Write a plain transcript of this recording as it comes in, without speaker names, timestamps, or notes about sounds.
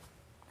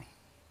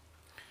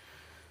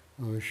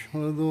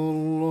أشهد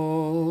أن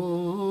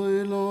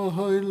لا إله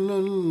إلا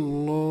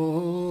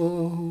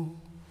الله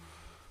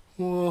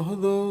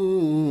وحده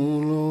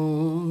لا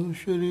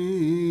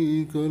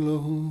شريك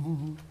له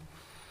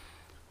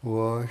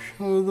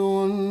وأشهد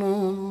أن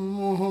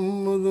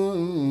محمدا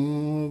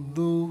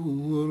عبده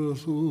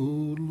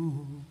ورسوله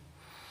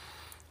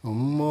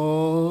أما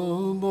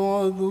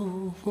بعد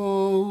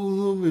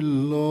فأعوذ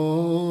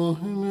بالله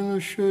من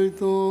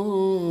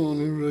الشيطان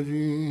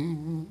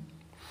الرجيم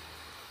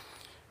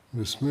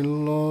بسم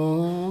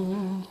الله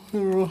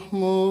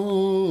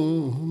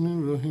الرحمن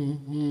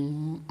الرحيم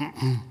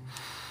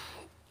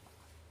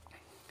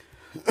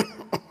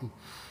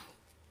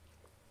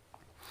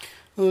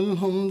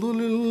الحمد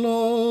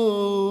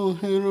لله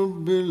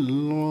رب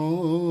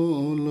العالمين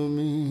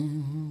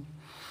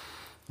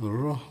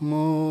الرحمن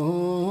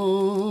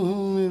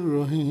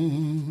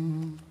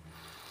الرحيم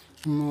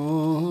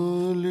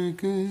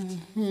مالك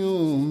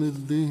يوم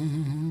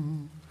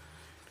الدين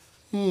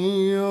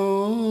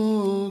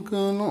إياك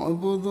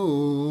نعبد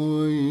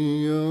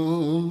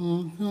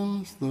وإياك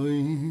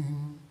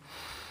نستعين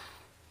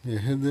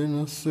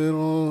اهدنا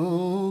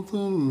الصراط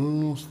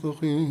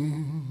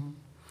المستقيم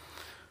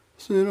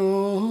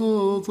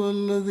صراط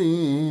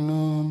الذين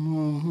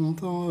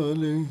أنعمت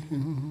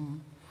عليهم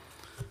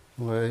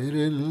غير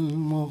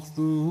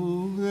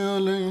المغضوب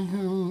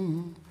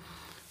عليهم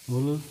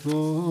ولا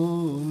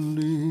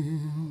الضالين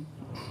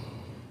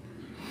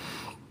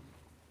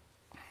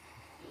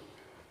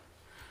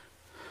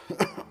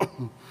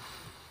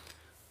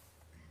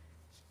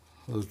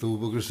حضرت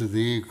ابوبکر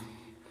صدیق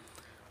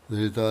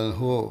رضی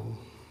اللہ عنہ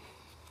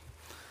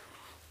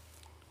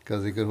کا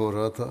ذکر ہو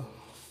رہا تھا.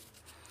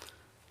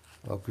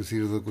 آپ کی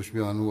سیرت میں کچھ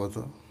بیان ہوا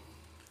تھا.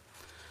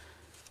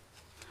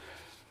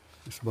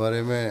 اس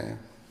بارے میں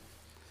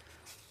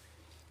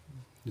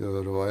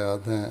جو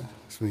روایات ہیں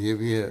اس میں یہ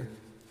بھی ہے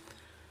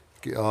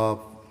کہ آپ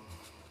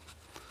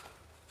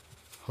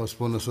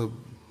حسب و نسب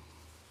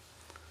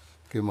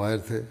کے ماہر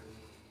تھے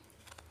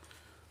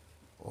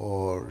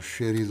اور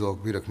شعری ذوق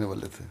بھی رکھنے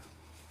والے تھے.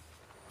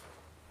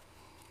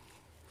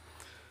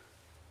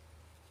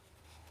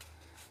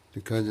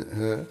 لکھا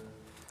ہے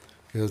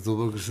کہ حضرت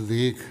ابوبکر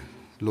صدیق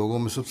لوگوں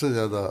میں سب سے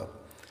زیادہ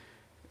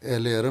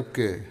اہل عرب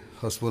کے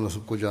حسب و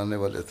نسب کو جاننے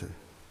والے تھے.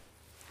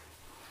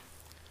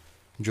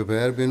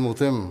 جبیر بن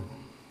مطعم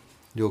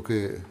جو کہ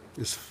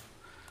اس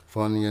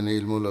فن یعنی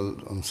علم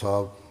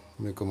الانساب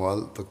میں کمال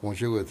تک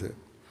پہنچے ہوئے تھے،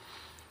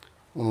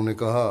 انہوں نے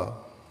کہا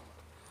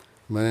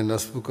میں نے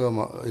نسب کا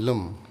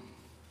علم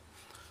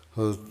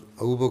حضرت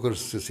ابوبکر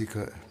سے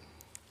سیکھا ہے،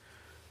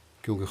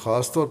 کیونکہ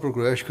خاص طور پر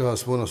قریش کا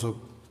حسب و نسب،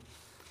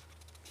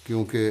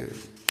 کیونکہ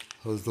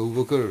حضرت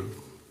ابوبکر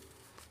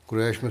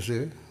قریش میں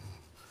سے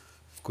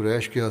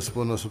قریش کے حسب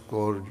و نسب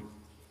اور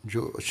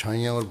جو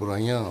اچھائیاں اور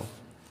برائیاں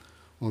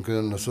ان کے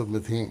نسب میں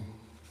تھیں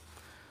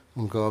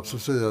ان کا آپ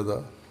سب سے زیادہ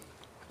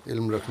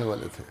علم رکھنے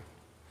والے تھے،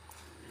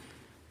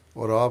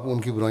 اور آپ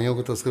ان کی برائیوں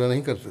کا تذکرہ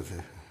نہیں کرتے تھے.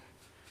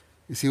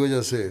 اسی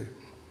وجہ سے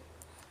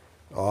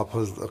آپ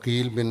حضرت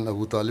عقیل بن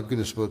ابو طالب کی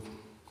نسبت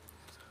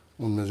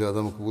ان میں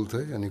زیادہ مقبول تھے،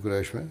 یعنی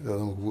قریش میں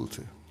زیادہ مقبول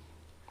تھے.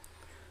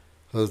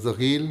 حضرت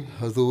عقیل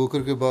حضرت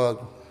ابوبکر کے بعد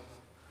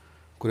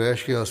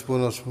قریش کے حسب و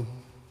نسب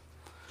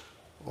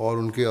اور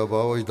ان کے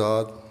آباء و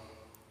اجداد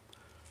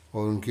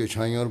اور ان کی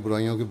اچھائیوں اور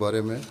برائیوں کے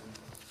بارے میں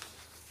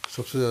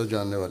سب سے زیادہ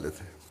جاننے والے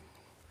تھے.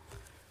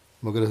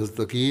 مگر حضرت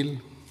عقیل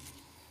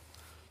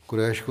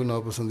قریش کو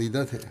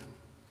ناپسندیدہ تھے،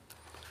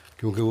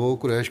 کیونکہ وہ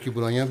قریش کی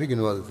برائیاں بھی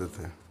گنوا دیتے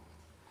تھے.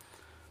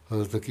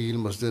 حضرت عقیل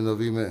مسجد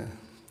نبوی میں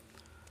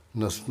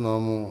نسب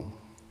ناموں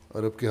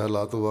عرب کے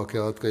حالات و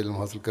واقعات کا علم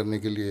حاصل کرنے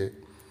کے لیے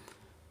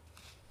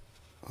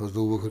حضرت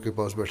ابوبکر کے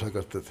پاس بیٹھا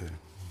کرتے تھے.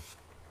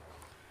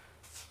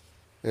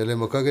 اہل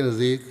مکہ کے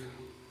نزدیک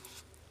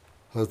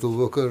حضرت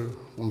ابوبکر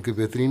ان کے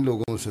بہترین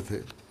لوگوں میں سے تھے،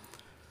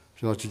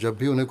 چنانچہ جب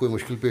بھی انہیں کوئی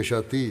مشکل پیش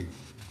آتی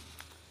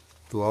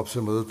تو آپ سے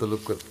مدد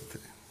طلب کرتے تھے.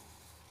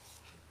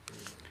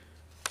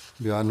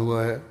 بیان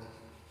ہوا ہے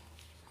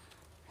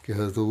کہ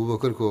حضرت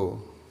ابوبکر کو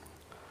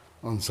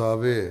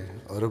انصاب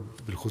عرب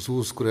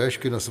بالخصوص قریش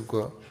کے نسب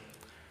کا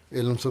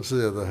علم سب سے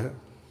زیادہ ہے.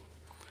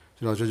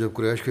 چنانچہ جب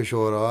قریش کے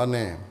شعراء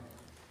نے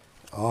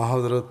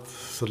حضرت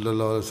صلی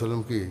اللہ علیہ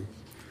وسلم کی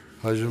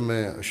حج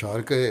میں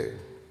اشعار کہے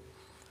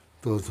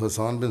تو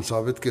حسان بن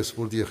ثابت کے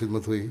سپرد یہ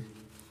خدمت ہوئی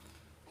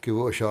کہ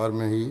وہ اشعار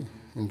میں ہی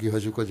ان کی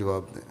حج کا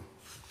جواب دیں.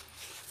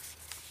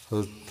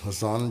 حضرت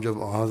حسان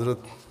جب حضرت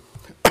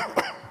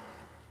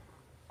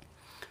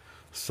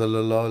صلی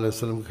اللہ علیہ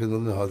وسلم کی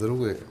خدمت میں حاضر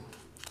ہوئے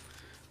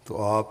تو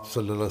آپ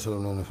صلی اللہ علیہ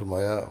وسلم نے انہیں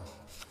فرمایا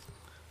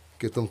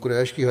کہ تم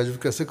قریش کی حج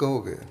کیسے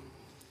کہو گے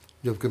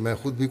جبکہ میں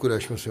خود بھی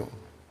قریش میں سے ہوں.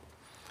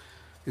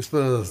 اس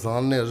پر حضرت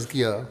حسان نے عرض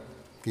کیا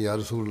کہ یا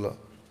رسول اللہ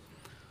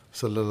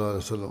صلی اللہ علیہ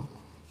وسلم،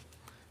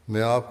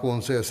 میں آپ کو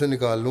ان سے ایسے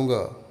نکال لوں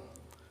گا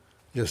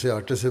جیسے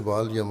آٹے سے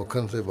بال یا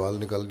مکھن سے بال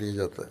نکال دیا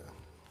جاتا ہے.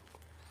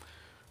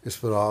 اس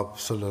پر آپ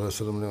صلی اللہ علیہ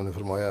وسلم نے انہیں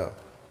فرمایا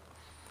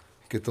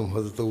کہ تم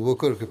حضرت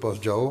ابوبکر کے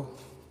پاس جاؤ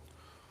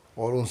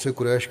اور ان سے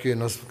قریش کے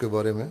نسب کے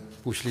بارے میں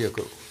پوچھ لیا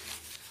کرو.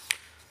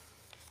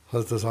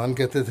 حضرت حسان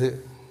کہتے تھے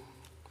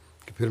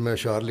کہ کہ پھر میں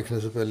اشعار لکھنے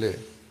سے پہلے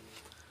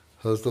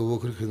حضرت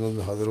ابوبکر کی خدمت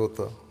میں حاضر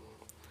ہوتا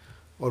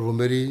اور وہ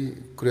میری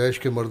قریش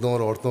کے مردوں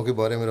اور عورتوں کے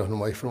بارے میں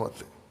رہنمائی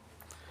فرماتے۔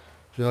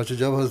 چنانچہ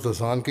جب حضرت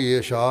حسان کے یہ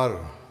اشعار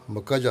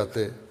مکہ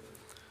جاتے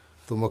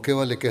تو مکے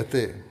والے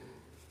کہتے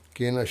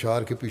کہ ان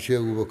اشعار کے پیچھے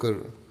ابوبکر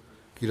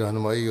کی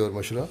رہنمائی اور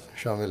مشورہ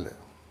شامل ہے۔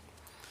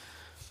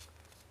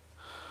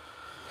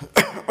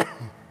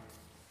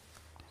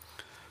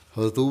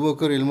 حضرت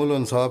ابوبکر علم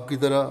الانصاب کی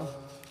طرح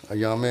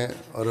ایام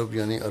عرب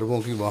یعنی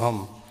عربوں کی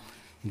باہم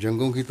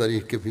جنگوں کی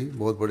تاریخ کے بھی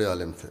بہت بڑے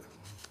عالم تھے۔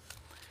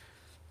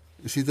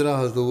 اسی طرح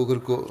حضرت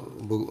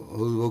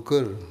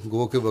ابوبکر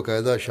گو کے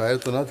باقاعدہ شاعر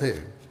تو نہ تھے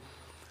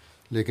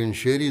لیکن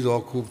شعری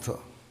ذوق خوب تھا۔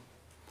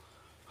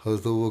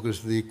 حضرت ابوبکر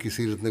صدیق کی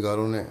سیرت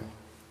نگاروں نے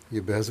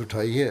یہ بحث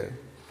اٹھائی ہے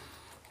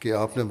کہ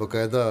آپ نے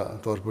باقاعدہ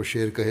طور پر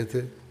شعر کہے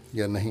تھے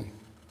یا نہیں،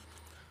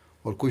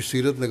 اور کچھ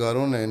سیرت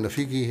نگاروں نے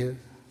نفی کی ہے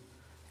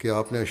کہ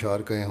آپ نے اشعار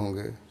کہے ہوں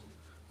گے۔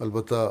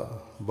 البتہ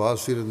بعض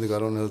سیرت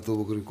نگاروں نے حضرت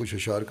ابوبکر کے کچھ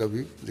اشعار کا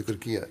بھی ذکر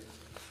کیا ہے۔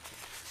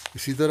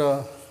 اسی طرح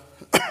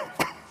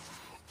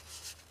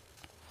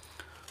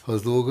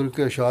حضرت ابوبکر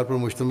کے اشعار پر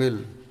مشتمل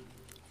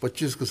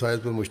 25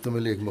 قصائد پر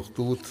مشتمل ایک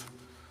مخطوط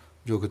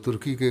جو کہ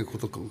ترکی کے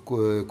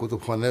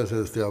کتب خانے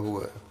سے دستیاب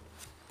ہوا ہے،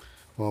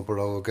 وہاں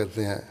پڑھا ہوا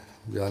کہتے ہیں،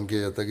 بیان کیا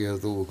جاتا ہے کہ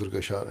حضرت ابوبکر کے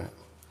اشعار ہیں۔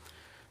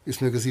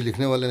 اس میں کسی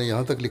لکھنے والے نے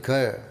یہاں تک لکھا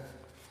ہے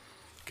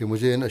کہ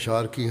مجھے ان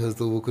اشعار کی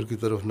حضرت ابوبکر کی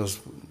طرف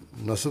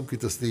نسب کی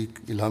تصدیق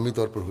الہامی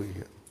طور پر ہوئی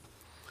ہے۔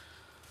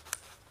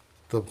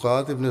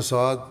 طبقات ابن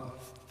سعد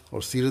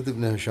اور سیرت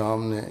ابن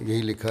ہشام نے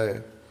یہی لکھا ہے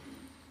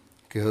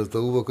کہ حضرت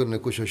ابوبکر نے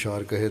کچھ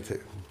اشعار کہے تھے۔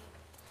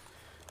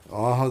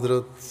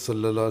 حضرت صلی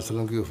اللہ علیہ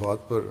وسلم کی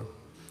وفات پر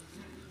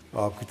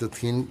آپ کی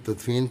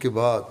تدفین کے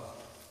بعد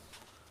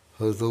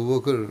حضرت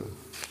ابوبکر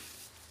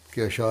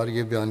کے اشعار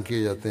یہ بیان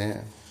کیے جاتے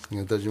ہیں،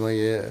 یہ ترجمہ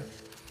یہ ہے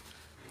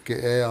کہ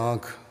اے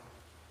آنکھ،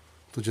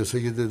 تجھے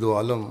سید دو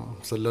عالم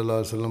صلی اللہ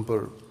علیہ وسلم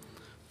پر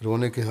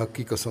رونے کے حق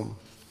کی قسم،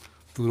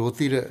 تو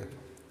روتی رہ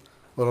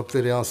اور اب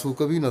تیرے آنسو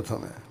کبھی نہ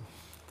تھمے۔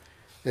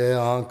 اے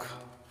آنکھ،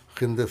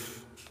 خندف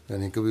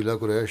یعنی قبیلہ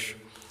قریش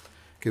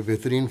کے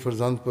بہترین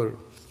فرزند پر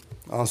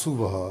آنسو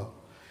بہا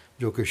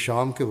جو کہ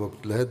شام کے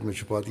وقت لحد میں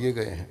چھپا دیے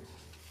گئے ہیں۔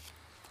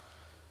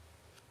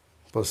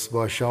 پس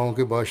بادشاہوں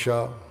کے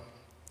بادشاہ،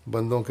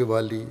 بندوں کے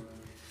والی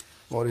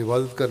اور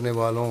عبادت کرنے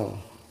والوں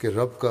کے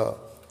رب کا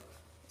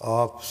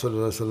آپ صلی اللہ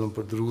علیہ وسلم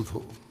پر درود ہو۔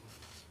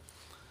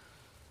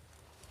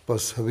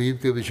 پس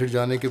حبیب کے بچھڑ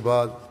جانے کے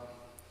بعد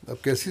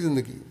اب کیسی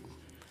زندگی،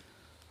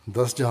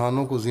 10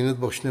 جہانوں کو زینت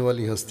بخشنے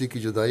والی ہستی کی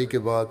جدائی کے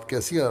بعد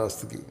کیسی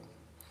آراستگی۔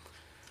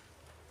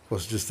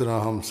 بس جس طرح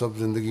ہم سب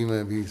زندگی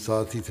میں بھی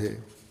ساتھ ہی تھے،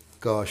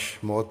 کاش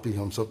موت بھی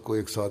ہم سب کو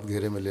ایک ساتھ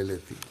گھیرے میں لے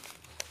لیتی۔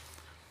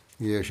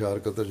 یہ اشعار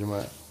کا ترجمہ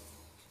ہے۔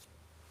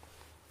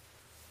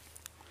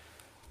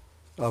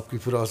 آپ کی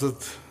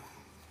فراست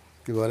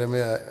کے بارے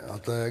میں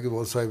آتا ہے کہ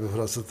بہت صاحب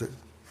فراست ہے۔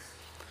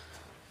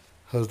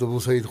 حضرت ابو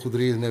سعید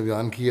خدری نے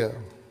بیان کیا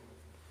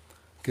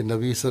کہ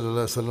نبی صلی اللہ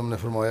علیہ وسلم نے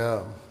فرمایا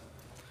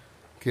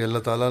کہ اللہ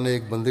تعالیٰ نے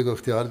ایک بندے کو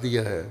اختیار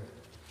دیا ہے،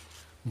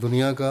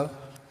 دنیا کا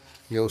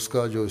یا اس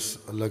کا جو اس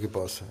اللہ کے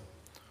پاس ہے،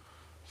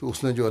 تو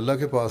اس نے جو اللہ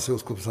کے پاس ہے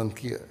اس کو پسند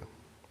کیا ہے۔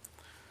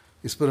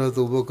 اس پر حضرت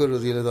ابوبکر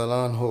رضی اللہ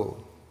تعالیٰ عنہ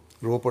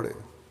رو پڑے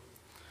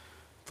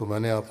تو میں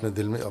نے اپنے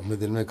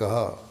دل میں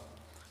کہا،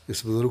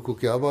 اس بزرگ کو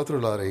کیا بات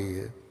رلا رہی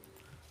ہے؟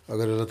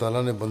 اگر اللہ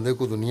تعالیٰ نے بندے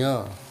کو دنیا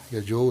یا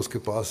جو اس کے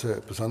پاس ہے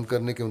پسند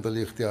کرنے کے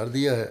متعلق اختیار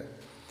دیا ہے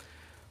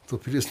تو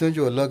پھر اس نے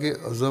جو اللہ کے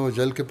عز و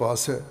جل کے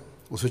پاس ہے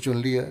اسے چن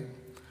لیا ہے۔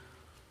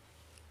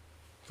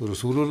 تو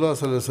رسول اللہ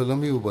صلی اللہ علیہ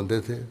وسلم ہی وہ بندے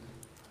تھے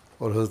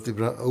اور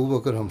حضرت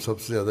ابوبکر ہم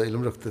سب سے زیادہ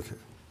علم رکھتے تھے۔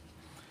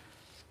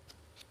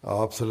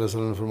 آپ صلی اللہ علیہ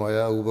وسلم نے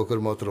فرمایا، ابوبکر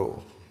مت رو۔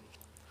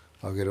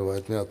 آگے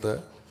روایت میں آتا ہے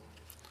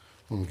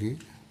ان کی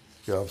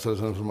کہ آپ صلی اللہ علیہ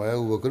وسلم نے فرمایا،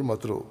 ابوبکر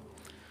مت رو،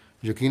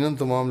 یقیناً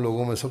تمام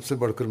لوگوں میں سب سے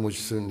بڑھ کر مجھ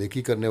سے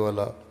نیکی کرنے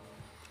والا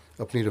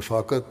اپنی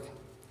رفاقت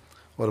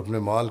اور اپنے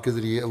مال کے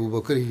ذریعے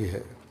ابوبکر ہی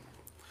ہے۔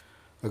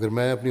 اگر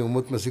میں اپنی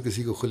امت میں سے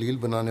کسی کو خلیل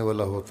بنانے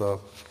والا ہوتا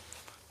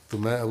تو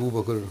میں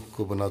ابوبکر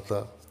کو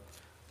بناتا،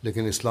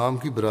 لیکن اسلام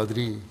کی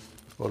برادری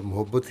اور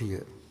محبت ہی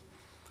ہے۔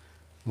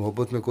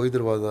 محبت میں کوئی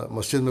دروازہ،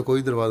 مسجد میں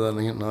کوئی دروازہ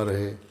نہیں نہ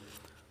رہے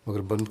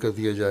مگر بند کر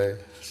دیا جائے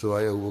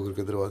سوائے ابوبکر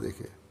کے دروازے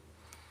کے۔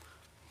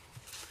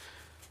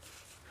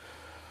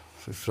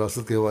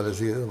 فراست کے حوالے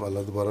سے یہ حوالہ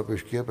دوبارہ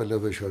پیش کیا، پہلے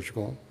پیش کر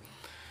چکا ہوں۔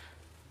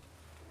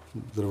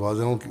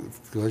 دروازوں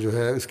کا جو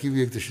ہے اس کی بھی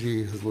ایک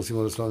تشریح حضرت مسیح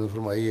علیہ السلام نے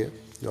فرمائی ہے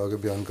جو آگے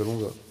بیان کروں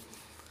گا۔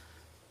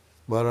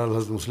 بہرحال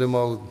حضرت مسلم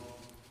موعود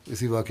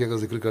اسی واقعہ کا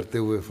ذکر کرتے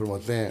ہوئے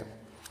فرماتے ہیں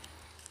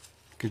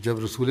کہ جب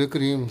رسول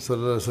کریم صلی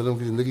اللہ علیہ وسلم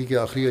کی زندگی کے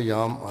آخری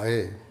ایام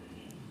آئے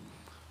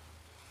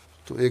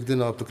تو ایک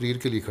دن آپ تقریر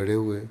کے لیے کھڑے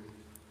ہوئے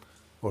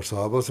اور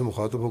صحابہ سے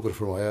مخاطب ہو کر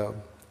فرمایا،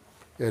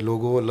 اے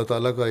لوگو، اللہ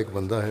تعالیٰ کا ایک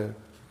بندہ ہے،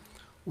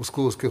 اس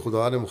کو اس کے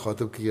خدا نے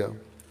مخاطب کیا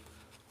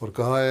اور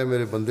کہا، اے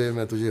میرے بندے،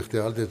 میں تجھے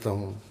اختیار دیتا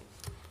ہوں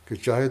کہ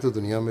چاہے تو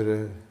دنیا میں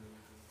رہے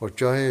اور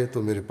چاہے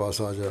تو میرے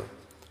پاس آ جا۔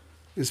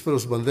 اس پر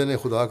اس بندے نے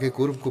خدا کے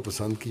قرب کو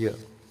پسند کیا۔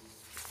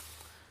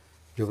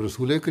 جب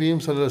رسول کریم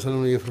صلی اللہ علیہ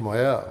وسلم نے یہ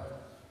فرمایا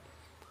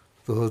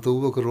تو تو حضرت ابو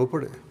بکر رو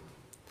پڑے۔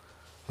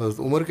 حضرت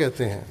عمر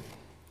کہتے ہیں،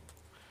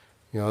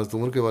 یہاں حضرت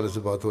عمر کے والے سے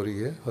بات ہو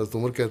رہی ہے، حضرت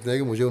عمر کہتے ہیں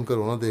کہ مجھے ان کا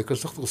رونا دیکھ کر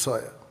سخت غصہ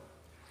آیا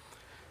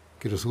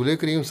کہ رسول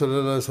کریم صلی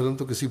اللہ علیہ وسلم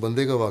تو کسی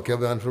بندے کا واقعہ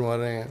بیان فرما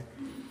رہے ہیں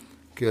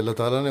کہ اللہ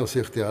تعالیٰ نے اسے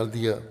اختیار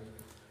دیا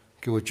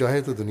کہ وہ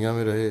چاہے تو دنیا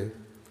میں رہے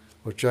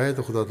اور چاہے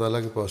تو خدا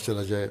تعالیٰ کے پاس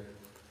چلا جائے،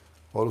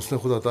 اور اس نے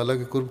خدا تعالیٰ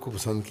کے قرب کو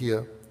پسند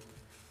کیا،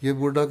 یہ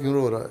بوڑھا کیوں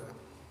رو رہا ہے؟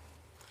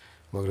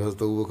 مگر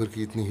حضرت ابوبکر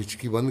کی اتنی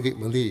ہچکی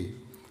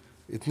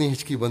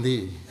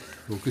بندھی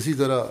وہ کسی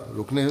طرح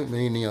رکنے میں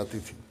ہی نہیں آتی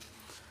تھی۔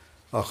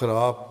 آخر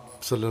آپ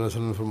صلی اللہ علیہ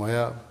وسلم نے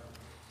فرمایا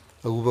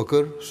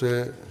ابوبکر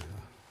سے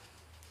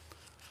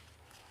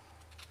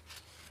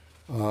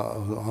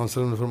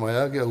نے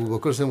فرمایا کہ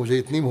ابوبکر سے مجھے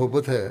اتنی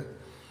محبت ہے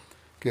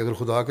کہ اگر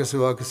خدا کے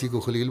سوا کسی کو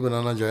خلیل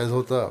بنانا جائز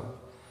ہوتا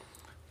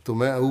تو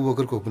میں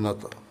ابوبکر کو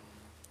اپناتا۔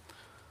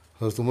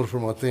 حضرت عمر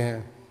فرماتے ہیں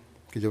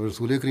کہ جب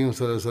رسول کریم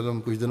صلی اللہ علیہ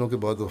وسلم کچھ دنوں کے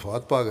بعد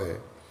وفات پا گئے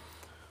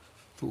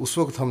تو اس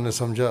وقت ہم نے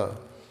سمجھا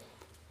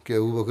کہ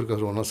ابوبکر کا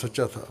رونا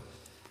سچا تھا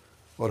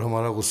اور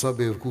ہمارا غصہ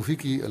بے وقوفی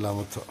کی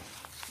علامت تھا۔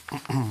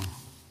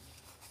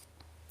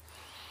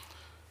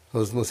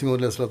 حضرت مسیح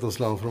علیہ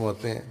السلام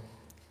فرماتے ہیں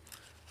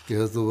کہ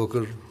حضرت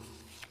ابوبکر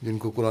جن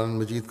کو قرآن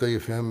مجید کا یہ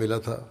فہم ملا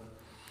تھا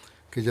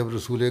کہ جب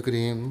رسول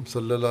کریم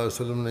صلی اللہ علیہ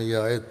وسلم نے یہ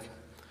آیت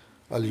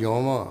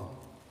الیوم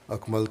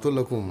اکملت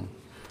لکم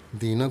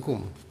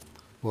دینکم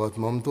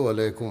واتممت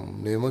علیکم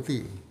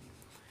نعمتی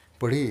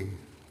پڑھی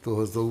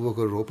تو حضرت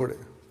ابوبکر رو پڑے۔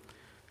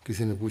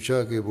 کسی نے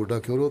پوچھا کہ بوڑھا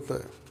کیوں روتا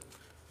ہے؟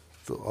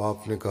 تو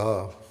آپ نے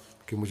کہا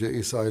کہ مجھے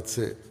اس آیت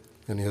سے،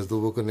 یعنی حضرت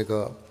ابوبکر نے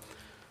کہا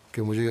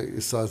کہ مجھے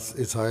اس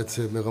آیت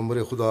سے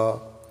پیغمبر خدا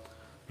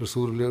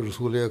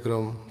رسول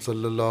اکرم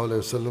صلی اللہ علیہ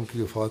وسلم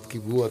کی وفات کی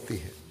بو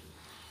آتی ہے۔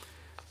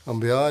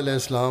 انبیاء علیہ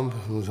السلام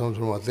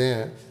فرماتے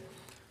ہیں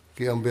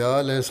کہ انبیاء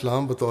علیہ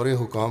السلام بطور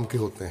حکام کے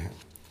ہوتے ہیں،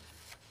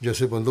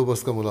 جیسے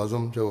بندوبست کا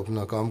ملازم جب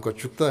اپنا کام کر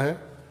چکتا ہے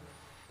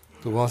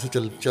تو وہاں سے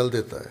چل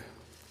دیتا ہے،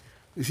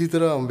 اسی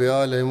طرح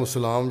انبیاء علیہ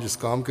السلام جس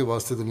کام کے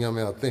واسطے دنیا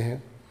میں آتے ہیں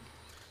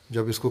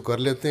جب اس کو کر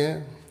لیتے ہیں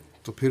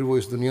تو پھر وہ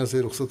اس دنیا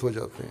سے رخصت ہو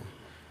جاتے ہیں۔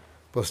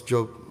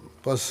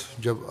 پس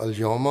جب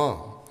الیوم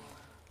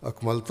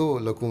اکملت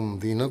لکم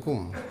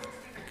دینکم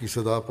کی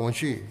صدا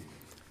پہنچی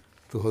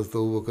تو حضرت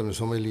ابوبکر نے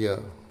سمجھ لیا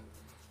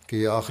کہ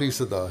یہ آخری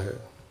صدا ہے۔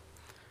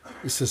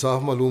 اس سے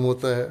صاف معلوم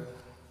ہوتا ہے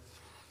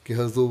کہ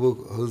حضرت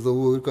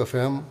ابوبکر کا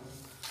فہم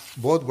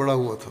بہت بڑا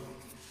ہوا تھا،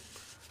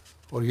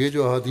 اور یہ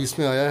جو احادیث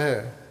میں آیا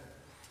ہے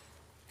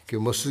کہ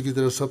مسجد کی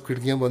طرف سب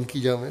کھڑکیاں بند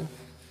کی جائیں،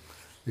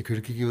 یہ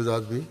کھڑکی کی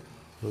وضاحت بھی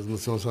حضرت مسیح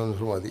صلی اللہ علیہ وسلم نے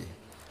فرما دی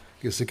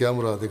کہ اس سے کیا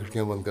مراد ہے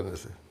کھڑکیاں بند کرنے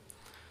سے۔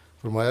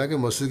 فرمایا کہ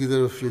مسجد کی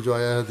طرف یہ جو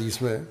آیا ہے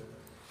حدیث میں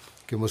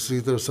کہ مسجد کی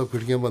طرف سب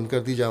کھڑکیاں بند کر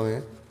دی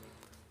جائیں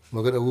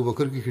مگر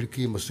ابوبکر کی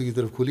کھڑکی مسجد کی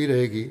طرف کھلی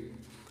رہے گی،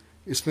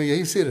 اس میں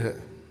یہی سر ہے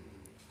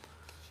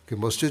کہ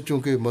مسجد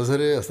چونکہ مظہر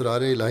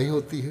اسرار الہی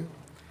ہوتی ہے،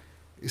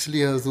 اس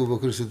لیے حضرت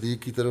ابوبکر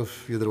صدیق کی طرف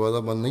یہ دروازہ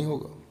بند نہیں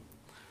ہوگا۔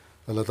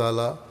 اللہ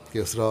تعالیٰ کے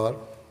اسرار،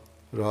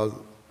 راز،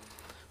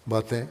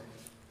 باتیں،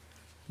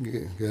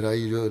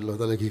 گہرائی جو اللہ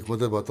تعالیٰ کی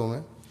حکمت ہے باتوں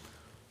میں،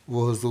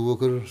 وہ حضرت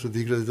ابوبکر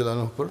صدیق رضی اللہ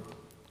عنہ پر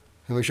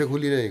ہمیشہ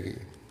کھلی رہے گی،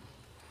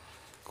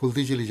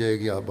 کھلتی چلی جائے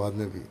گی آپ بعد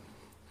میں بھی۔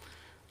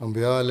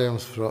 انبیاء علیہ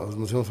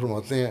السلام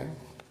فرماتے ہیں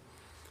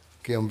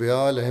کہ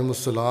انبیاء علیہ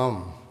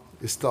السلام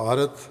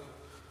استعارت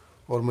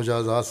اور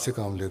مجازات سے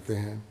کام لیتے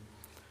ہیں۔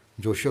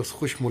 جو شخص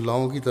خوش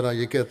ملاؤں کی طرح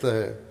یہ کہتا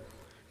ہے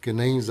کہ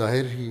نہیں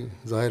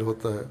ظاہر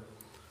ہوتا ہے،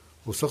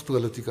 وہ سخت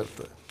غلطی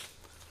کرتا ہے۔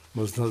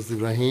 حضرت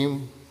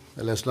ابراہیم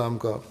علیہ السلام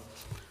کا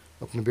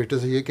اپنے بیٹے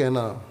سے یہ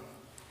کہنا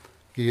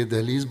کہ یہ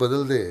دہلیز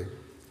بدل دے،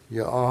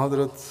 یا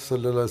حضرت صلی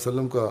اللہ علیہ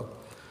وسلم کا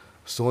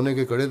سونے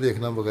کے کڑے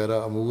دیکھنا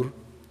وغیرہ امور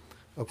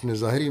اپنے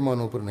ظاہری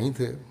معنوں پر نہیں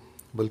تھے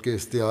بلکہ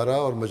استعارہ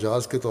اور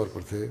مجاز کے طور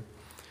پر تھے،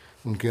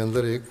 ان کے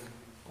اندر ایک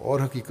اور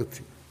حقیقت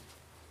تھی۔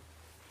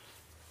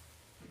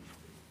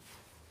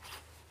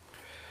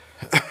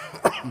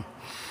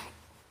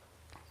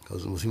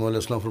 حضرت مسیح علیہ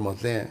السلام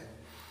فرماتے ہیں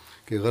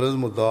کہ غرض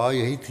مدعا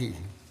یہی تھی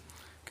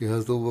کہ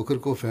حضرت ابوبکر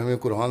کو فہم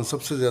قرآن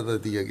سب سے زیادہ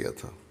دیا گیا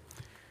تھا،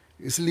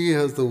 اس لیے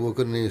حضرت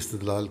ابوبکر نے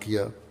استدلال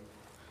کیا۔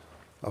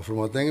 آپ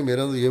فرماتے ہیں کہ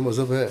میرا تو یہ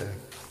مذہب ہے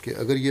کہ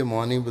اگر یہ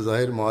معنی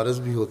بظاہر معارض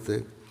بھی ہوتے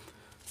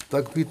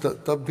تب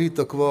بھی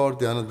تقویٰ اور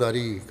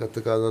دیانتداری کا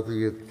تقاضا تو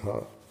یہ تھا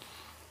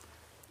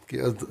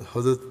کہ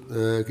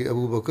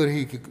ابوبکر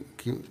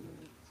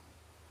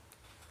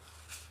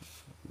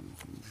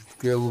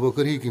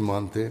ہی کی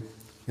مانتے،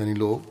 یعنی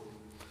لوگ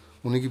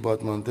انہیں کی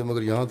بات مانتے،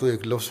 مگر یہاں تو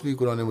ایک لفظ بھی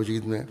قرآن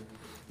مجید میں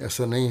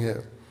ایسا نہیں ہے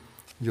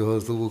جو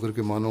حضرت ابوبکر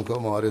کے معنوں کا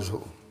معارض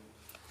ہو۔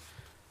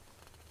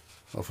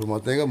 اور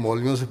فرماتے ہیں کہ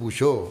مولویوں سے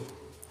پوچھو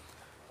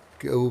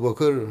کہ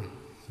ابوبکر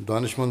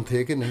دانش مند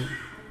تھے کہ نہیں،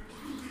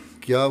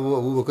 کیا وہ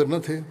ابوبکر نہ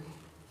تھے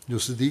جو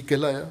صدیق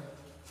کہلایا؟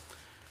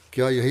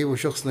 کیا یہی وہ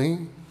شخص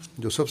نہیں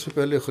جو سب سے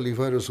پہلے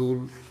خلیفہ رسول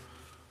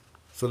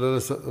صلی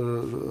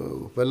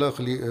اللہ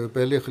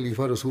پہلے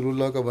خلیفہ رسول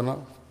اللہ کا بنا،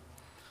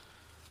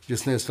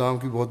 جس نے اسلام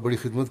کی بہت بڑی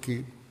خدمت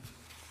کی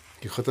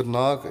کہ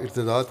خطرناک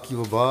ارتداد کی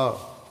وبا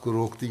کو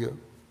روک دیا؟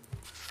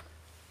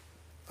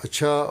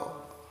 اچھا،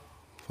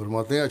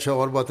 فرماتے ہیں اچھا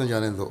اور باتیں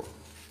جانے دو،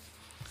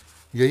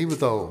 یہی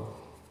بتاؤ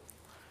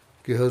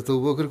کہ حضرت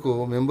ابوبکر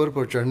کو ممبر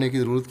پر چڑھنے کی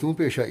ضرورت کیوں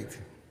پیش آئی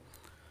تھی؟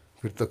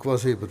 پھر تقویٰ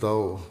سے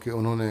بتاؤ کہ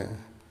انہوں نے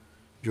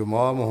جو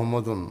ما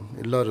محمد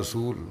اللہ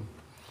رسول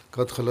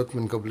قد خلت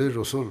من قبل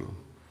رسول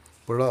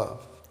پڑھا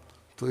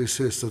تو اس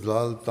سے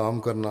استدلال تام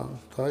کرنا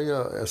تھا یا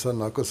ایسا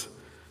ناقص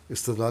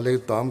استدلال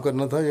تام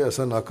کرنا تھا یا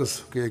ایسا ناقص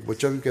کہ ایک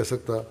بچہ بھی کہہ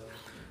سکتا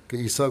کہ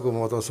عیسیٰ کو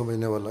موتا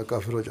سمجھنے والا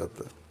کافر ہو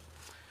جاتا ہے؟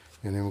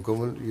 یعنی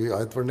مکمل یہ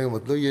آیت پڑھنے کا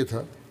مطلب یہ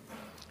تھا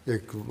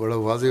ایک بڑا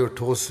واضح اور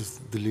ٹھوس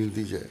دلیل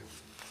دی جائے،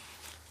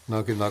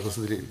 نہ کہ ناقص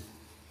دلیل۔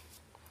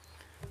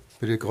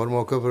 پھر ایک اور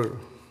موقع پر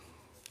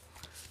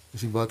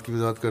اسی بات کی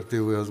وضاحت کرتے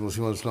ہوئے حضرت مسیح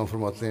علیہ السلام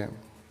فرماتے ہیں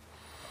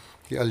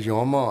کہ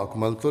الیوم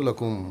اکملت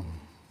لکم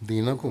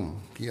دینکم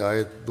کی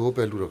آیت دو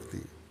پہلو رکھتی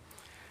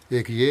ہے،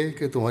 ایک یہ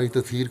کہ تمہاری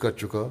تطہیر کر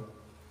چکا،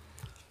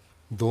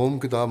 دوم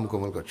کتاب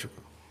مکمل کر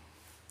چکا۔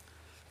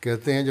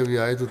 کہتے ہیں جب یہ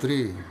آیت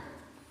اتری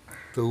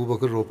تو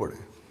ابوبکر رو پڑے۔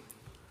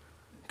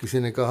 کسی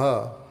نے کہا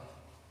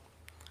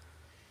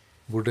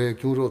بوڑھے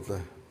کیوں روتا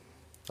ہے؟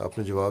 آپ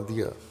نے جواب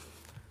دیا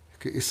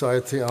کہ اس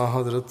آیت سے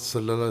حضرت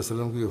صلی اللہ علیہ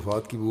وسلم کی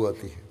وفات کی بو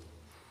آتی ہے،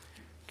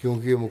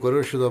 کیونکہ یہ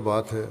مقرر شدہ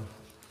بات ہے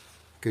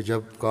کہ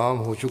جب کام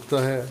ہو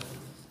چکتا ہے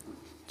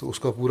تو اس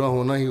کا پورا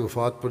ہونا ہی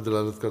وفات پر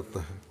دلالت کرتا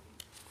ہے،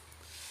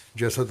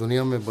 جیسا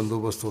دنیا میں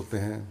بندوبست ہوتے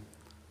ہیں،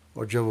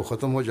 اور جب وہ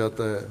ختم ہو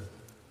جاتا ہے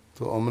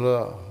تو عملہ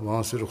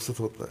وہاں سے رخصت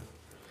ہوتا ہے۔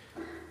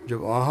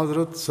 جب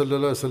حضرت صلی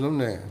اللہ علیہ وسلم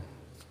نے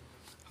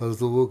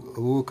حضرت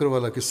ابوبکر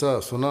والا قصہ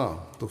سنا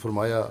تو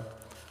فرمایا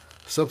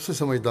سب سے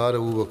سمجھدار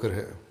ابوبکر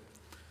ہے،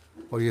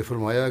 اور یہ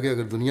فرمایا کہ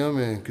اگر دنیا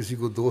میں کسی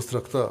کو دوست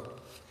رکھتا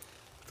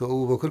تو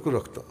ابوبکر کو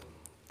رکھتا،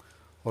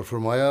 اور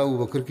فرمایا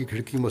ابوبکر کی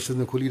کھڑکی مسجد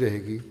میں کھلی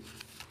رہے گی،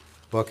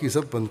 باقی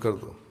سب بند کر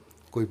دو۔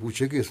 کوئی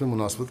پوچھے کہ اس میں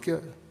مناسبت کیا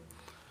ہے،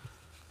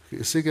 کہ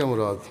اس سے کیا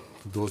مراد؟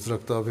 دوست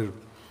رکھتا پھر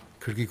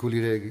کھڑکی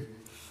کھلی رہے گی،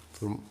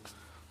 تو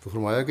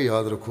فرمایا کہ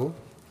یاد رکھو،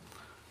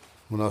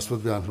 مناسبت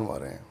بیان فرما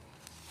رہے ہیں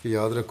کہ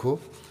یاد رکھو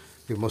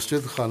کہ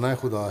مسجد خانہ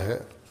خدا ہے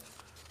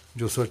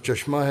جو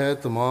سرچشمہ ہے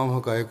تمام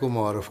حقائق و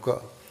معارف کا،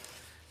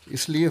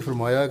 اس لیے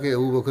فرمایا کہ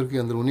ابوبکر کی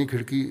اندرونی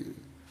کھڑکی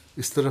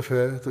اس طرف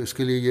ہے تو اس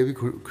کے لیے یہ بھی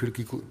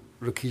کھڑکی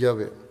رکھی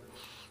جاوے۔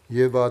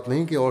 یہ بات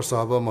نہیں کہ اور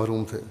صحابہ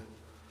محروم تھے،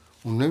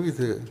 ان میں بھی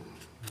تھے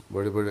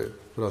بڑے بڑے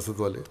فراست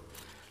والے،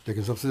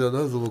 لیکن سب سے زیادہ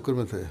ابوبکر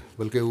میں تھے،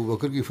 بلکہ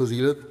ابوبکر کی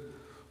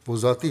فضیلت وہ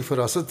ذاتی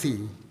فراست تھی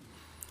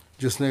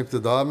جس نے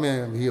ابتدا میں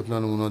بھی اپنا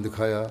نمونہ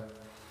دکھایا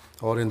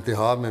اور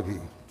انتہا میں بھی۔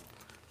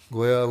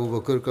 گویا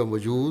ابوبکر کا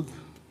وجود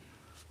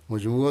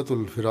مجموعۃ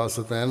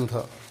الفراستین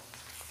تھا۔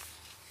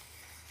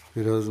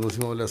 پھر حضرت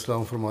مسیح علیہ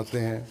السلام فرماتے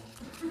ہیں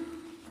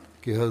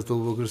کہ حضرت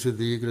ابوبکر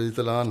صدیق رضی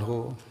اللہ عنہ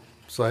ہو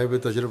صاحب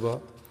تجربہ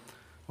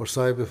اور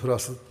صاحب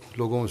فراست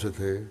لوگوں میں سے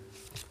تھے۔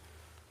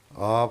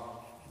 آپ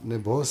نے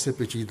بہت سے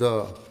پیچیدہ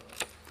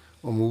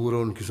امور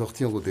اور ان کی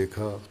سختیوں کو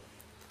دیکھا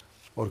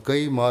اور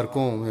کئی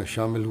مارکوں میں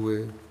شامل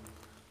ہوئے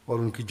اور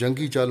ان کی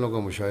جنگی چالوں کا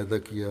مشاہدہ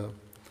کیا،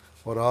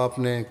 اور آپ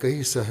نے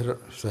کئی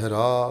صحرا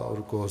اور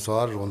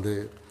کوہسار روندے،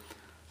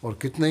 اور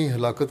کتنے ہی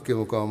ہلاکت کے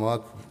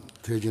مقامات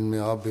تھے جن میں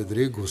آپ بے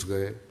دریغ گھس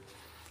گئے،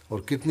 اور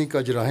کتنی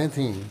کجراہیں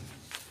تھیں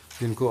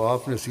جن کو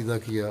آپ نے سیدھا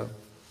کیا،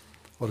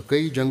 اور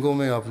کئی جنگوں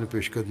میں آپ نے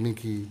پیش قدمی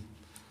کی،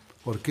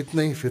 اور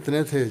کتنے ہی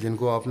فتنے تھے جن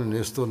کو آپ نے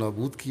نیست و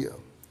نابود کیا،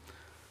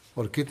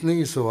 اور کتنی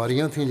ہی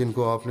سواریاں تھیں جن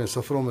کو آپ نے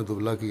سفروں میں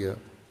دبلا کیا،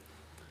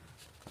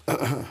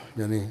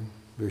 یعنی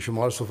بے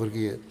شمار سفر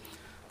کیے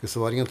کہ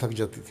سواریاں تھک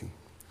جاتی تھیں،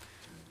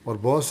 اور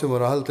بہت سے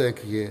مراحل طے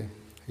کیے،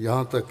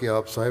 یہاں تک کہ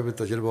آپ صاحب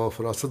تجربہ و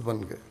فراست بن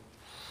گئے۔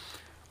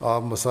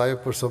 آپ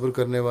مصائب پر صبر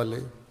کرنے والے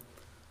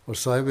اور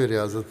صاحب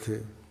ریاضت تھے،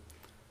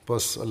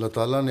 بس اللہ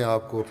تعالیٰ نے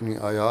آپ کو اپنی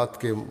آیات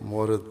کے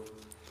مورد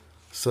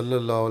صلی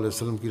اللہ علیہ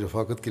وسلم کی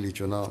رفاقت کے لیے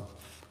چنا،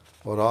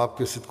 اور آپ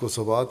کے صدق و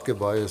ثبات کے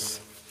باعث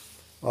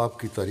آپ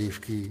کی تعریف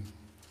کی۔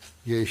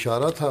 یہ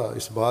اشارہ تھا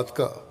اس بات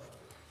کا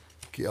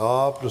کہ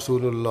آپ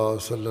رسول اللہ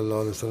صلی اللہ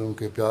علیہ وسلم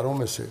کے پیاروں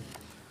میں سے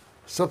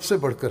سب سے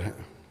بڑھ کر ہیں۔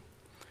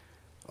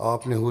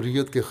 آپ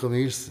حریت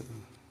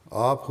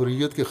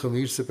کے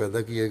خمیر سے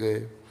پیدا کیے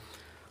گئے،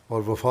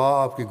 اور وفا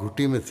آپ کی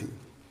گھٹی میں تھی،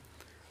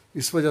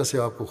 اس وجہ سے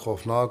آپ کو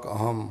خوفناک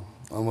اہم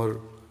امر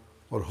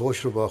اور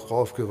ہوش ربا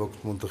خوف کے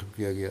وقت منتخب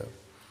کیا گیا،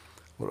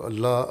 اور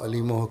اللہ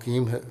علیم و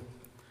حکیم ہے،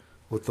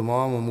 وہ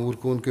تمام امور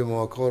کو ان کے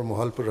مواقع اور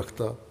محل پر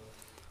رکھتا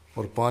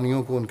اور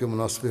پانیوں کو ان کے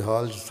مناسب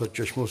حال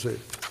سرچشموں سے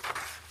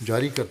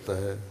جاری کرتا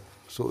ہے۔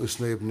 سو اس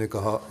نے ابن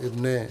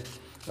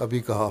ابی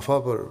قحافہ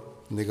پر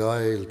نگاہ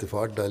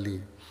التفات ڈالی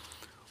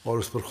اور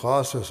اس پر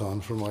خاص احسان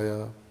فرمایا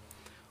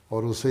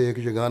اور اسے ایک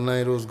یگانہ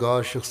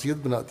روزگار شخصیت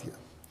بنا دیا،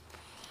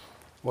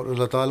 اور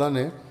اللہ تعالیٰ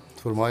نے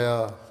فرمایا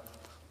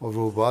اور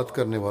وہ بات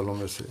کرنے والوں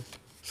میں سے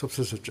سب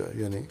سے سچا ہے،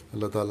 یعنی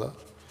اللہ تعالیٰ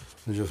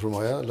نے جو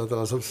فرمایا اللہ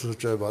تعالیٰ سب سے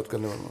سچا ہے بات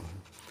کرنے والوں میں سے۔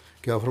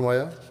 کیا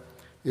فرمایا؟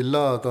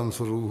 اللہ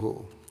تنصروہ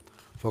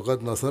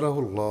فقد نصرہ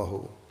اللہ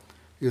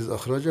اذ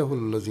اخرجہ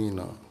الذین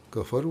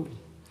کفروا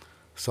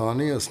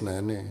ثانی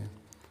اثنین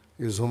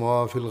اذ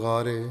ہما فی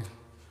الغار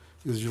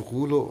اذ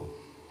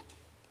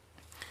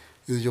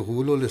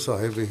یقول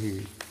لصاحبہ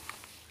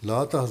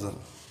لا تحزن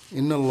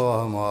ان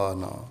اللہ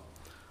معنا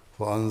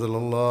فانزل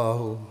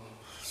اللہ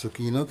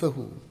سکینتہ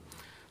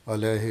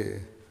علیہ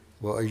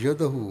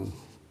وایدہ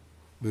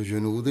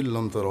بجنود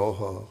لم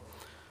تروہا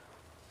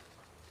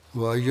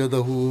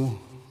وایدہ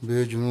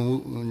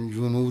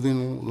بجنود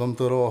لم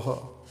تروہا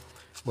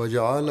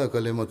وجعل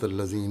کلمۃ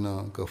الذین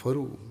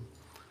کفروا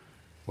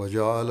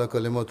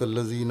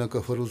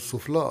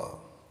السفلی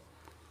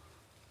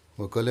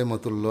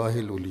وکلمۃ اللہ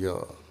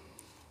العلیٰ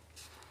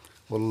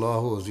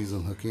واللہ عزیز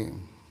حکیم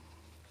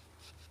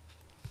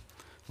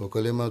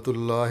وکلمۃ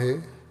اللہ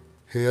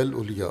ہی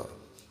العلیٰ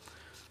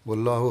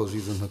واللہ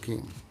عزیز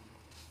حکیم.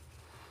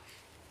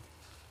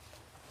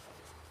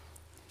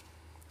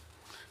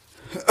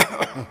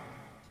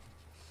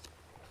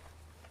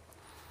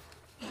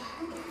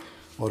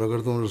 اور اگر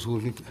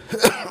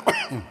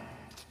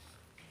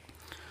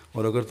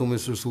تم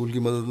اس رسول کی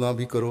مدد نہ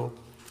بھی کرو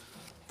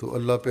تو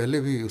اللہ پہلے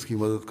بھی اس کی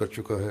مدد کر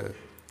چکا ہے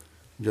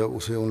جب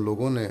اسے ان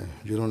لوگوں نے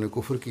جنہوں نے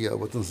کفر کیا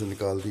وطن سے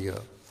نکال دیا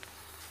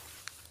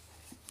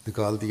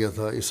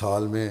تھا، اس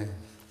حال میں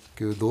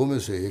کہ وہ دو میں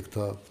سے ایک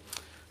تھا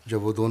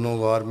جب وہ دونوں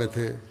غار میں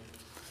تھے،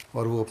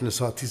 اور وہ اپنے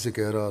ساتھی سے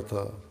کہہ رہا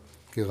تھا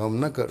کہ غم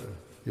نہ کر،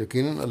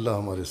 یقیناً اللہ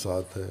ہمارے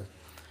ساتھ ہے.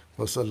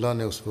 بس اللہ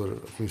نے اس پر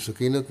اپنی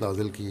سکینت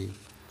نازل کی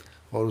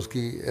اور اس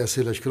کی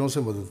ایسے لشکروں سے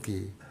مدد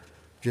کی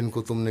جن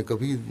کو تم نے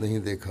کبھی نہیں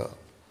دیکھا،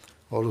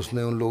 اور اس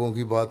نے ان لوگوں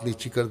کی بات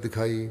نیچی کر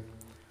دکھائی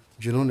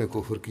جنہوں نے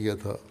کفر کیا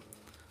تھا،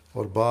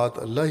 اور بات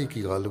اللہ ہی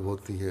کی غالب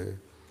ہوتی ہے،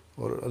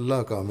 اور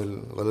اللہ کامل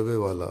غلبے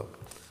والا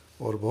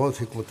اور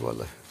بہت حکمت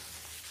والا ہے.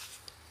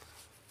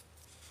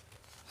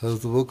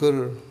 حضرت بکر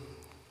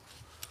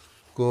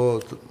کو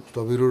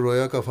تعبیر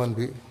الرؤیا کا فن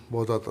بھی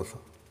بہت آتا تھا.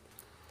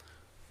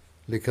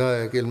 لکھا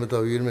ہے کہ علم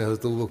تعبیر میں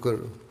حضرت بکر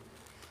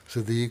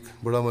صدیق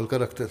بڑا ملکہ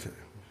رکھتے تھے.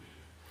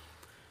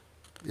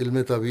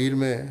 علم تعبیر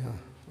میں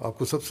آپ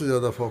کو سب سے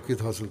زیادہ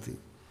فوقیت حاصل تھی،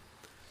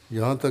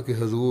 یہاں تک کہ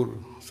حضور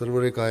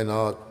سرور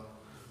کائنات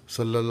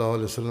صلی اللہ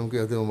علیہ وسلم کے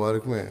عہد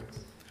مبارک میں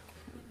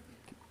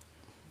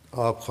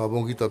آپ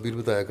خوابوں کی تعبیر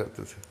بتایا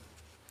کرتے تھے.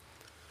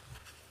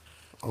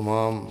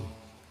 امام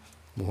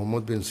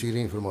محمد بن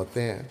سیرین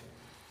فرماتے ہیں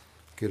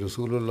کہ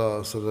رسول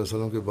اللہ صلی اللہ علیہ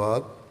وسلم کے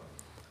بعد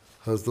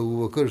حضرت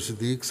ابوبکر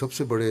صدیق سب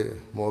سے بڑے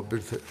معبر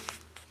تھے.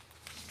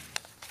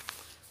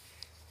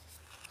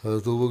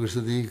 حضرت ابوبکر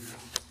صدیق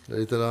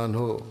رضی اللہ عنہ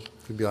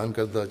کی بیان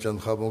کردہ چند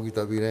خوابوں کی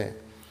تعبیریں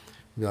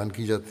بیان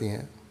کی جاتی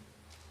ہیں.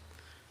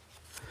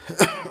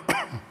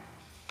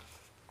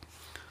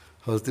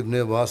 حضرت ابن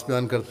عباس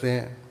بیان کرتے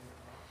ہیں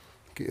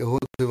کہ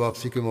احد سے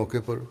واپسی کے موقع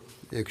پر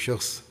ایک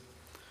شخص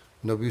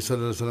نبی صلی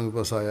اللہ علیہ وسلم کے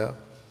پاس آیا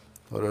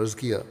اور عرض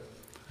کیا،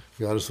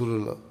 یا رسول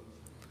اللہ،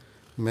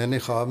 میں نے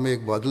خواب میں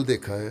ایک بادل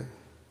دیکھا ہے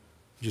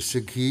جس سے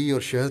گھی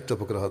اور شہد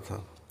ٹپک رہا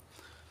تھا،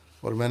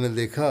 اور میں نے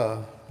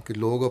دیکھا کہ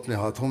لوگ اپنے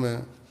ہاتھوں میں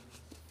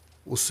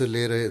اس سے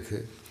لے رہے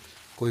تھے،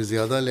 کوئی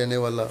زیادہ لینے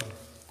والا،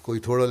 کوئی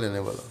تھوڑا لینے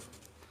والا.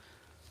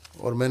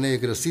 اور میں نے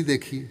ایک رسی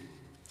دیکھی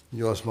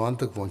جو آسمان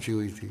تک پہنچی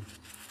ہوئی تھی،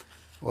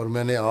 اور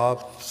میں نے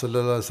آپ صلی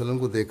اللہ علیہ وسلم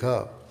کو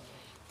دیکھا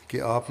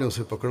کہ آپ نے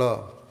اسے پکڑا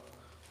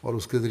اور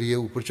اس کے ذریعے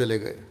اوپر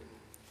چلے گئے.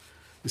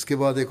 اس کے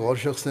بعد ایک اور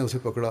شخص نے اسے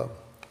پکڑا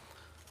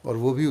اور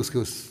وہ بھی اس کے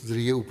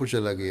ذریعے اوپر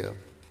چلا گیا.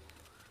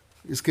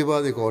 اس کے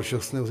بعد ایک اور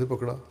شخص نے اسے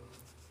پکڑا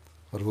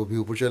اور وہ بھی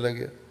اوپر چلا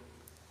گیا.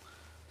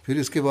 پھر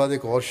اس کے بعد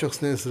ایک اور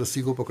شخص نے اس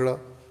رسی کو پکڑا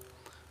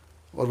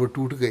اور وہ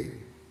ٹوٹ گئی.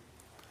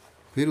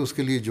 پھر اس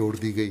کے لیے جوڑ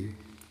دی گئی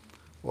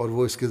اور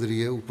وہ اس کے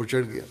ذریعے اوپر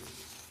چڑھ گیا.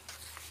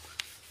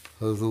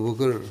 حضرت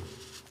ابوبکر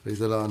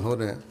رضی اللہ عنہ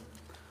نے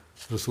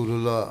رسول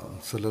اللہ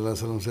صلی اللہ علیہ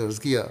وسلم سے عرض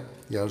کیا،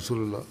 یا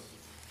رسول اللہ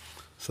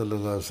صلی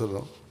اللہ علیہ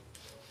وسلم،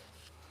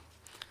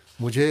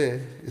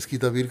 مجھے اس کی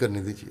تعبیر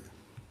کرنے دیجیے،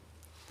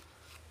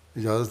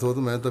 اجازت ہو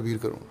تو میں تعبیر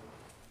کروں.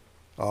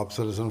 آپ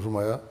صلی اللہ علیہ وسلم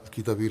فرمایا، اس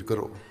کی تعبیر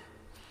کرو.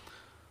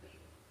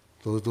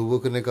 تو حضرت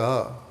ابوبکر نے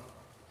کہا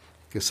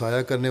کہ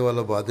سایہ کرنے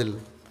والا بادل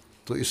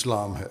تو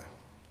اسلام ہے،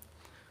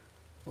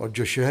 اور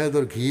جو شہد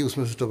اور گھی اس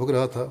میں سے ٹپک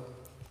رہا تھا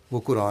وہ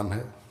قرآن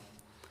ہے.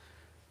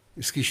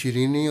 اس کی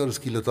شیرینی اور اس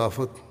کی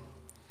لطافت،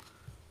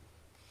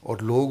 اور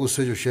لوگ اس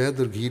سے جو شہد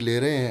اور گھی لے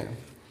رہے ہیں،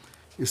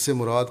 اس سے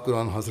مراد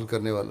قرآن حاصل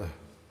کرنے والا ہے،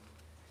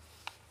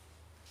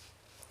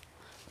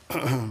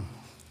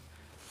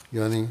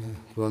 یعنی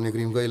قرآن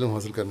کریم کا علم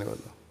حاصل کرنے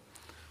والا،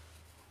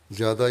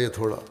 زیادہ یا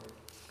تھوڑا.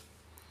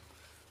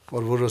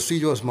 اور وہ رسی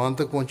جو آسمان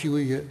تک پہنچی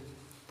ہوئی ہے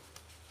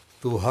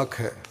تو وہ حق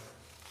ہے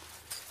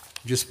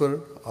جس پر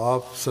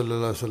آپ صلی اللہ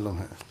علیہ وسلم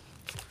ہیں.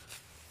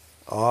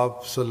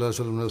 آپ صلی اللہ علیہ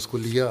وسلم نے اس کو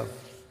لیا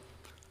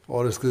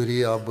اور اس کے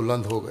ذریعے آپ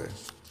بلند ہو گئے.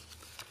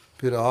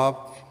 پھر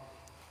آپ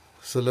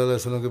صلی اللہ علیہ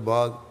وسلم کے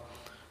بعد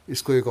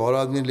اس کو ایک اور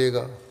آدمی لے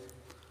گا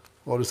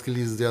اور اس کے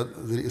لیے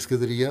اس کے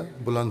ذریعہ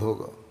بلند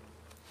ہوگا.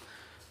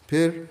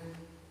 پھر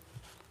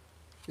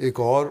ایک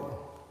اور،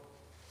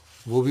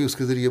 وہ بھی اس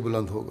کے ذریعے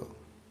بلند ہوگا.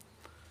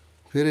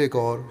 پھر ایک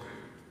اور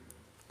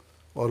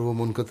وہ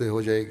منقطع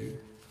ہو جائے گی.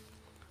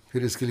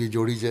 پھر اس کے لیے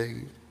جوڑی جائے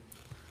گی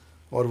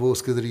اور وہ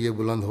اس کے ذریعے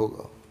بلند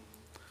ہوگا.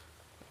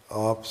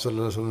 آپ صلی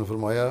اللہ علیہ وسلم نے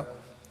فرمایا،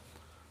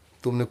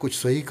 تم نے کچھ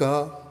صحیح کہا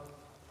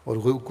اور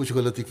کچھ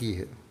غلطی کی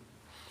ہے.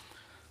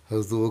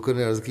 حضرت بکر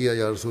نے عرض کیا،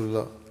 یا رسول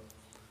اللہ،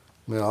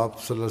 میں آپ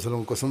صلی اللہ علیہ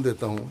وسلم کو قسم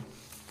دیتا ہوں،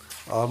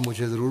 آپ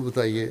مجھے ضرور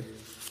بتائیے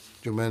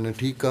جو میں نے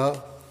ٹھیک کہا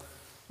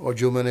اور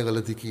جو میں نے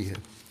غلطی کی ہے۔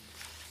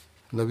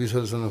 نبی صلی اللہ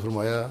علیہ وسلم نے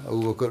فرمایا،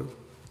 ابو بکر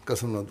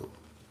قسم نہ دو،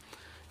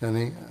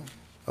 یعنی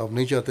آپ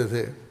نہیں چاہتے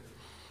تھے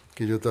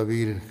کہ جو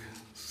تعبیر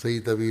صحیح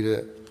تعبیر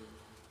ہے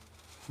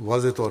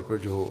واضح طور پر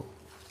جو ہو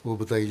وہ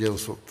بتائی جائے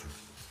اس وقت،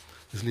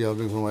 اس لیے آپ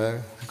نے فرمایا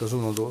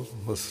قسم نہ دو،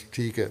 بس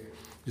ٹھیک ہے،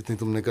 جتنی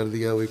تم نے کر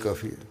دیا وہی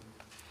کافی ہے۔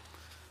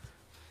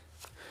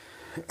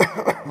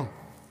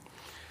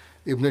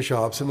 ابن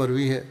شہاب سے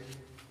مروی ہے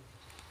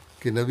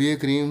کہ نبی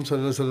کریم صلی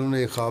اللہ علیہ وسلم نے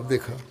ایک خواب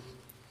دیکھا۔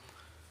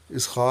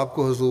 اس خواب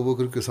کو حضرت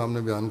ابوبکر کے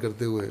سامنے بیان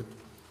کرتے ہوئے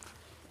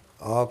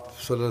آپ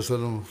صلی اللہ علیہ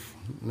وسلم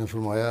نے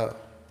فرمایا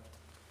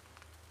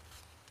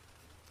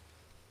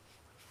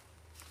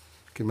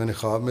کہ میں نے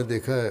خواب میں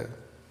دیکھا ہے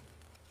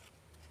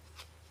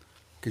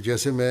کہ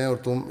جیسے میں اور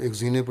تم ایک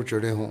زینے پر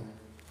چڑھے ہوں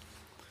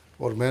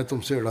اور میں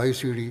تم سے 2.5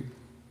 سیڑھی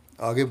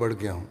آگے بڑھ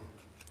گیا ہوں۔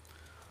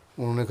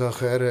 انہوں نے کہا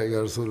خیر ہے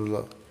یا رسول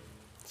اللہ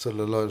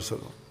صلی اللہ علیہ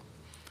وسلم،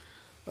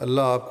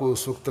 اللہ آپ کو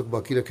اس وقت تک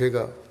باقی رکھے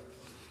گا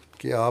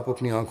کہ آپ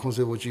اپنی آنکھوں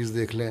سے وہ چیز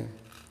دیکھ لیں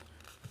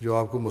جو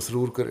آپ کو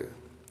مسرور کرے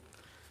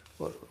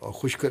اور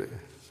خوش کرے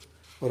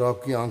اور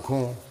آپ کی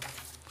آنکھوں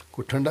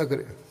کو ٹھنڈا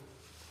کرے۔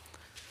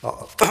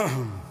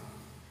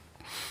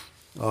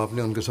 آپ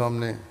نے ان کے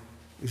سامنے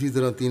اسی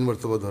طرح 3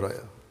 مرتبہ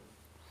دہرایا۔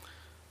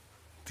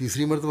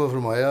 تیسری مرتبہ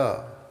فرمایا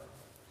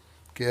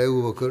کہ اے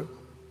ابو بکر،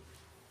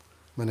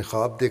 میں نے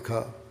خواب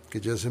دیکھا کہ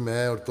جیسے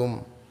میں اور تم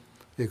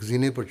ایک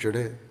زینے پر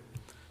چڑھے،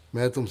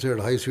 میں تم سے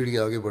 2.5 سیڑھی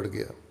آگے بڑھ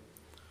گیا۔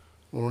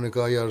 انہوں نے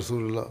کہا یا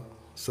رسول اللہ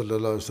صلی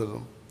اللہ علیہ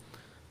وسلم،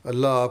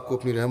 اللہ آپ کو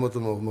اپنی رحمت و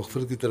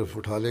مغفرت کی طرف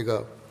اٹھا لے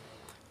گا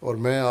اور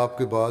میں آپ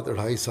کے بعد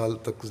 2.5 سال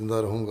تک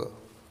زندہ رہوں گا۔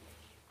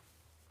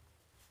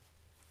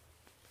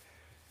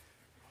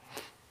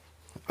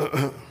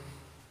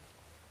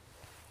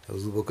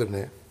 حضرت بکر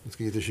نے اس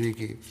کی تشریح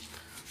کی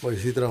اور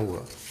اسی طرح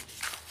ہوا۔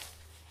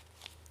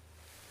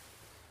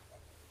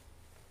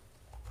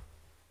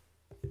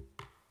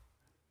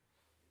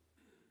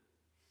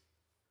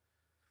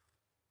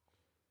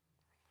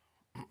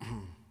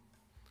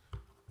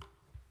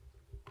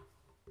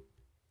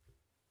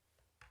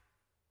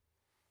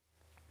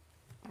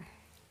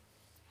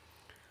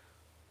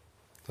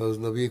 حضرت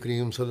نبی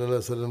کریم صلی اللہ علیہ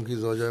وسلم کی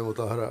زوجہ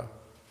مطہرہ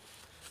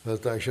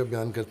حضرت عائشہ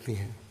بیان کرتی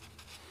ہیں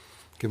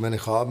کہ میں نے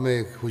خواب میں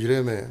ایک حجرے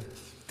میں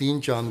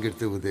 3 چاند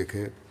گرتے ہوئے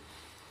دیکھے،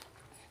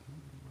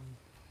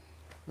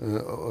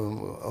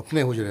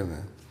 اپنے حجرے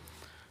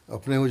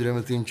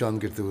میں 3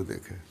 چاند گرتے ہوئے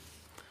دیکھے۔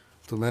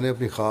 تو میں نے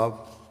اپنی خواب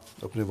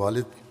اپنے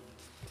والد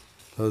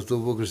حضرت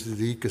ابوبکر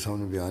صدیق کے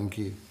سامنے بیان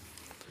کی۔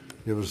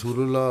 جب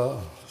رسول اللہ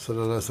صلی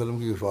اللہ علیہ وسلم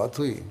کی وفات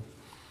ہوئی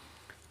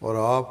اور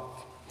آپ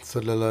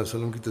صلی اللہ علیہ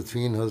وسلم کی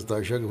تدفین حضرت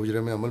عائشہ کے حجرے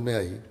میں عمل میں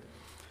آئی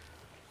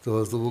تو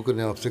حضرت ابوبکر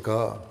نے آپ سے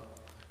کہا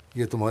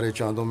یہ تمہارے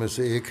چاندوں میں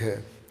سے ایک ہے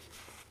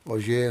اور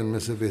یہ ان میں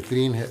سے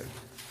بہترین ہے۔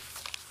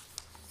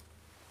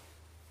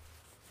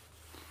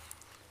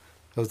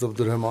 حضرت عبد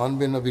الرحمن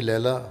بن ابی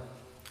لیلہ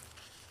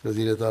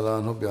رضی اللہ تعالیٰ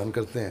عنہ بیان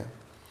کرتے ہیں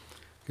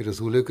کہ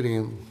رسول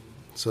کریم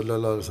صلی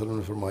اللہ علیہ وسلم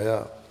نے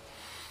فرمایا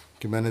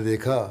کہ میں نے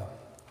دیکھا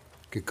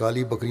کہ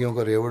کالی بکریوں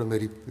کا ریوڑ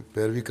میری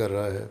پیروی کر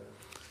رہا ہے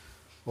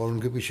اور ان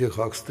کے پیچھے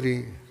خاکستری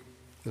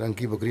رنگ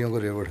کی بکریوں کا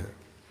ریوڑ ہے۔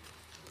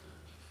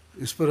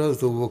 اس پر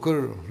حضرت ابوبکر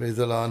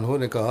رضی اللہ عنہ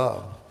نے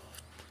کہا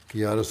کہ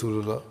یا رسول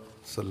اللہ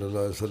صلی اللہ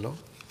علیہ وسلم،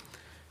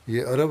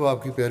 یہ عرب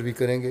آپ کی پیروی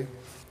کریں گے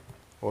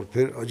اور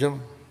پھر عجم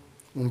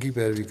ان کی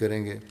پیروی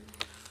کریں گے۔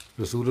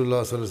 رسول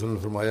اللہ صلی اللہ علیہ وسلم نے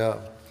فرمایا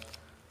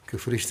کہ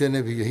فرشتے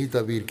نے بھی یہی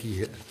تعبیر کی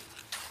ہے۔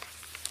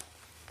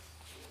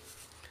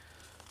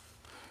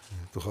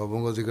 تو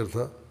خوابوں کا ذکر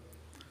تھا،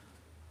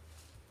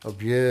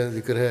 اب یہ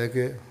ذکر ہے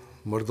کہ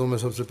مردوں میں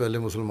سب سے پہلے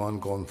مسلمان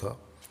کون تھا،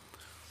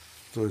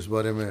 تو اس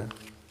بارے میں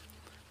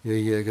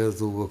یہی ہے کہ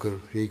حضرت ابوبکر،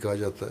 یہی کہا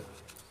جاتا ہے۔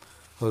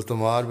 حضرت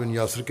عمار بن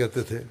یاسر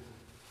کہتے تھے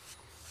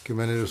کہ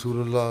میں نے رسول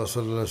اللہ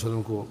صلی اللہ علیہ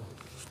وسلم کو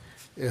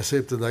ایسے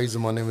ابتدائی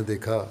زمانے میں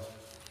دیکھا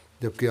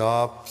جب کہ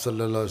آپ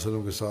صلی اللہ علیہ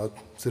وسلم کے ساتھ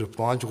صرف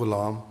 5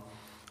 غلام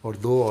اور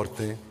 2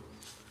 عورتیں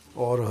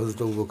اور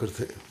حضرت ابوبکر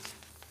تھے۔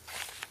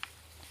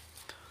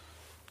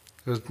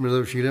 حضرت مرزا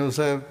بشیر احمد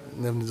صاحب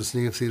نے اپنی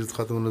تصنیف سیرت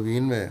خاتم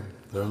النبیین میں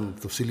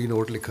تفصیلی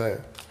نوٹ لکھا ہے،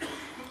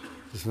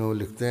 جس میں وہ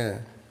لکھتے ہیں،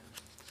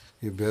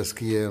 یہ بحث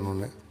کی ہے انہوں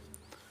نے،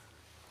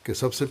 کہ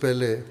سب سے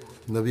پہلے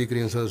نبی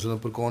کریم صلی اللہ علیہ وسلم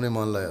پر کون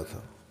ایمان لایا تھا۔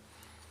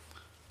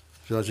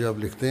 چنانچہ آپ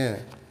لکھتے ہیں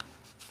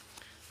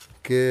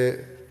کہ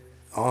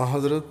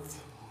حضرت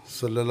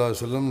صلی اللہ علیہ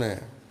وسلم نے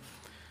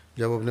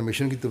جب اپنے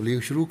مشن کی تبلیغ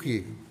شروع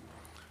کی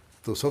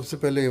تو سب سے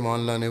پہلے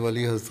ایمان لانے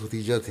والی حضرت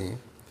خدیجہ تھیں،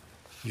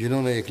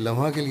 جنہوں نے ایک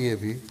لمحہ کے لیے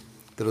بھی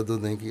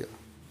تردد نہیں کیا۔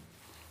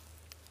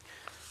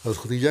 حضرت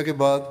خدیجہ کے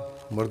بعد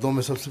مردوں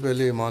میں سب سے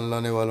پہلے ایمان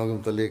لانے والوں کے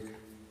متعلق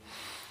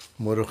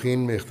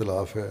مورخین میں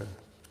اختلاف ہے۔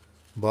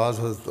 بعض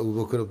حضرت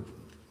ابوبکر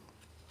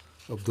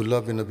عبداللہ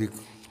بن ابی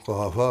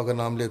قحافہ کا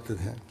نام لیتے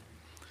ہیں،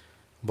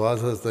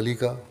 بعض حضرت علی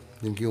کا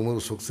جن کی عمر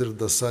اس وقت صرف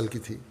 10 سال کی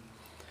تھی،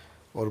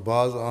 اور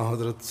بعض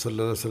حضرت صلی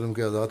اللہ علیہ وسلم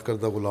کے آزاد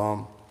کردہ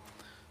غلام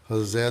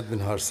حضرت زید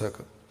بن حارثہ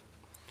کا۔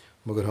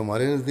 مگر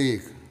ہمارے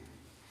نزدیک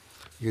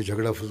یہ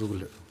جھگڑا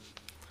فضول ہے۔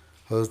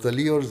 حضرت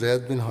علی اور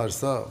زید بن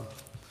حارثہ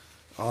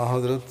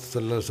حضرت صلی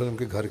اللہ علیہ وسلم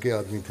کے گھر کے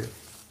آدمی تھے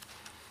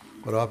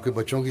اور آپ کے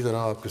بچوں کی طرح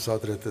آپ کے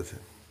ساتھ رہتے تھے۔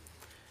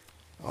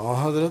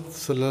 حضرت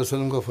صلی اللہ علیہ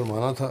وسلم کا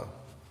فرمانا تھا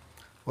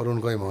اور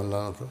ان کا ایمان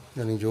لانا تھا،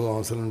 یعنی جو صلی اللہ علیہ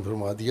وسلم نے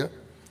فرما دیا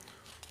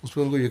اس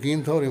پہ ان کو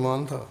یقین تھا اور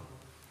ایمان تھا۔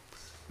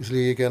 اس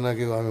لیے یہ کہنا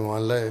کہ ہم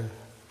ایمان لائے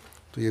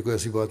تو یہ کوئی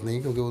ایسی بات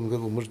نہیں، کیونکہ ان کی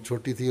عمر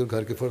چھوٹی تھی اور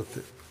گھر کے فرد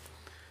تھے،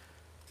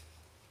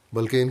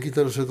 بلکہ ان کی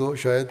طرف سے تو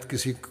شاید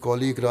کسی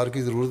قولی اقرار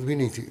کی ضرورت بھی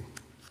نہیں تھی،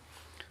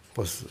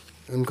 بس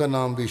ان کا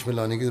نام بیچ میں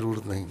لانے کی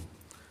ضرورت نہیں۔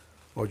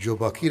 اور جو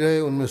باقی رہے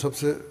ان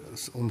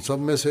سب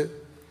میں سے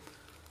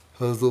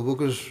حضرت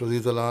ابوبکر رضی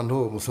اللہ عنہ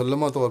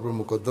مسلمہ طور پر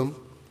مقدم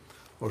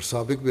اور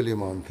سابق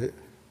بالایمان تھے۔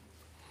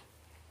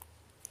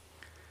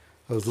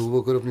 حضرت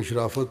ابوبکر اپنی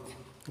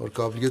شرافت اور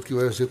قابلیت کی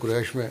وجہ سے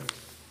قریش میں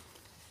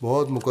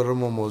بہت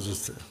مکرم و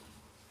معزز تھے،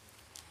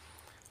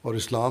 اور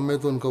اسلام میں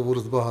تو ان کا وہ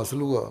رتبہ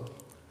حاصل ہوا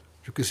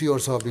جو کسی اور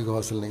صحابی کو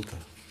حاصل نہیں تھا۔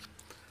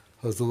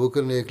 حضرت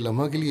ابوبکر نے ایک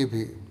لمحہ کے لیے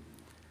بھی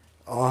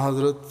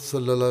حضرت صلی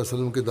اللہ علیہ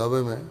وسلم کے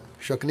دعوے میں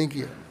شک نہیں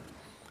کیا،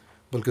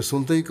 بلکہ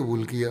سنتے ہی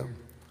قبول کیا،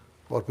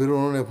 اور پھر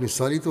انہوں نے اپنی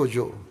ساری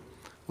توجہ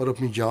اور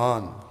اپنی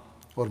جان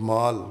اور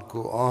مال کو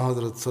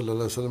حضرت صلی اللہ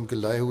علیہ وسلم کے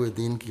لائے ہوئے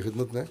دین کی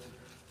خدمت میں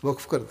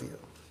وقف کر دیا۔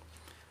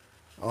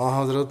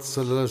 حضرت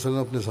صلی اللہ علیہ وسلم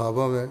اپنے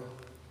صحابہ میں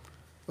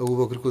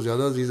ابوبکر کو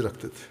زیادہ عزیز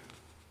رکھتے تھے،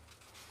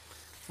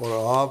 اور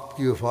آپ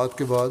کی وفات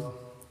کے بعد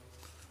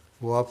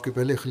وہ آپ کے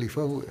پہلے خلیفہ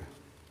ہوئے۔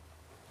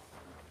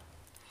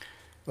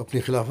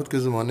 اپنی خلافت کے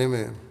زمانے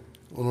میں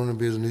انہوں نے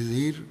بے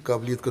نظیر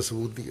قابلیت کا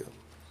ثبوت دیا۔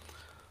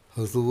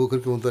 حضرت ابوبکر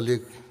کے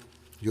متعلق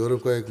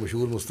یورپ کا ایک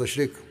مشہور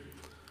مستشرق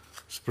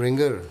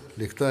اسپرنگر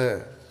لکھتا ہے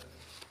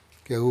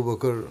کہ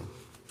ابوبکر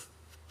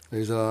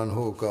رضی اللہ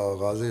عنہ کا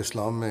آغاز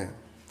اسلام میں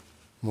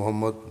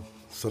محمد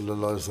صلی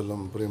اللہ علیہ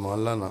وسلم پر ایمان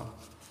لانا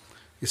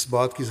اس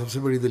بات کی سب سے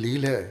بڑی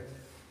دلیل ہے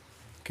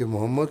کہ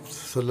محمد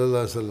صلی اللہ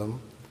علیہ وسلم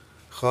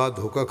خواہ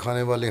دھوکہ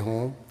کھانے والے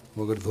ہوں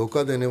مگر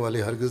دھوکہ دینے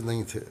والے ہرگز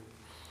نہیں تھے،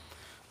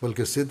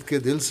 بلکہ صدق کے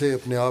دل سے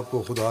اپنے آپ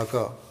کو خدا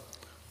کا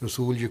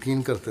رسول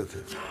یقین کرتے تھے۔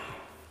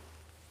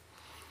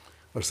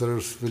 اور سر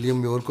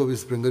ولیم میور کو بھی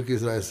اسپرنگر کی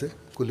اس رائے سے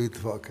کلی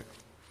اتفاق ہے۔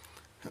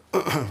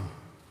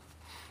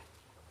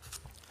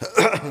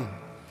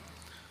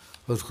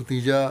 حضرت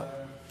خدیجہ،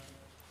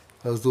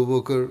 حضرت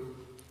ابوبکر،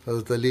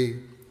 حضرت علی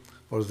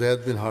اور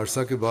زید بن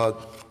حارثہ کے بعد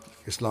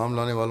اسلام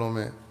لانے والوں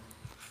میں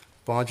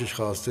 5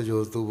 اشخاص تھے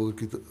جو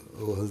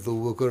حضرت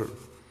ابوبکر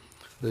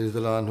رضی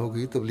اللہ عنہ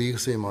کی تبلیغ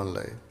سے ایمان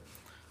لائے،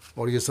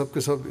 اور یہ سب کے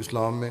سب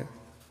اسلام میں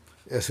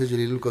ایسے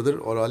جلیل القدر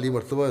اور عالی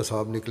مرتبہ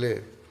اصحاب نکلے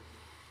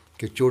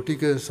کہ چوٹی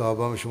کے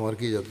صحابہ میں شمار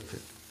کیے جاتے تھے۔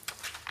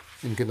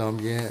 ان کے نام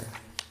یہ ہیں: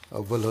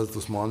 اول حضرت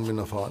عثمان بن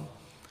عفان،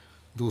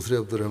 دوسرے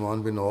عبد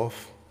الرحمن بن عوف،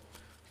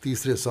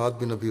 تیسرے سعد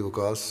بن ابی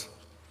وقاص،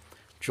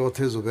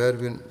 چوتھے زبیر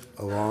بن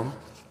عوام،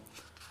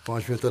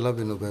 پانچویں طلحہ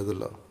بن عبید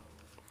اللہ۔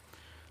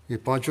 یہ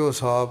پانچوں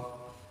اصحاب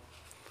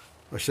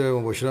عشرہ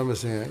مبشرہ میں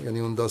سے ہیں، یعنی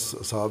ان 10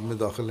 اصحاب میں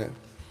داخل ہیں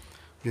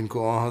جن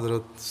کو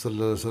حضرت صلی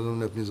اللہ علیہ وسلم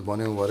نے اپنی زبان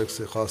مبارک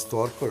سے خاص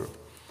طور پر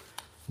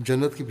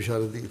جنت کی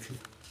بشارت دی تھی،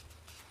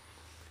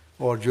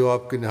 اور جو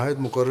آپ کے نہایت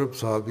مقرب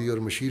صحابی اور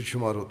مشیر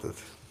شمار ہوتے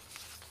تھے۔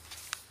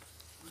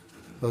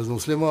 حضرت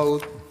مسلم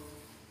موعود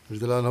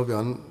رضی اللہ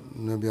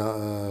عنہ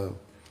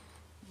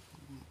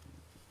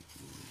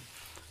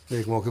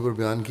ایک موقع پر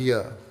بیان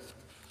کیا،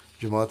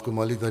 جماعت کو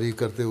مالی تحریک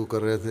کرتے ہوئے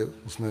کر رہے تھے،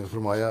 اس میں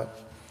فرمایا،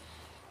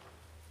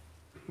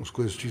 اس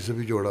کو اس چیز سے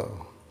بھی جوڑا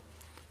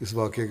اس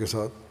واقعے کے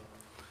ساتھ۔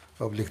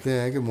 آپ لکھتے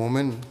ہیں کہ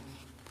مومن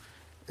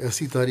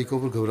ایسی تحریکوں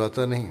پر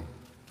گھبراتا نہیں،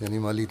 یعنی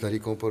مالی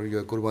تحریکوں پر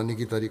یا قربانی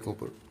کی تحریکوں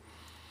پر،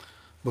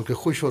 بلکہ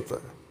خوش ہوتا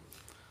ہے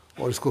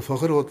اور اس کو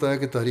فخر ہوتا ہے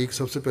کہ تحریک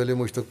سب سے پہلے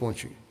مجھ تک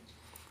پہنچی۔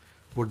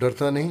 وہ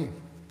ڈرتا نہیں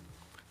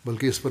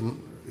بلکہ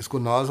اس کو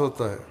ناز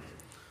ہوتا ہے،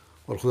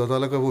 اور خدا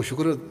تعالیٰ کا وہ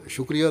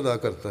شکریہ ادا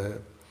کرتا ہے،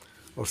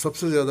 اور سب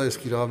سے زیادہ اس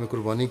کی راہ میں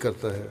قربانی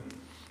کرتا ہے،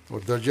 اور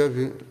درجہ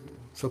بھی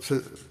سب سے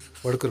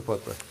بڑھ کر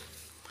پاتا ہے۔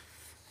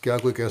 کیا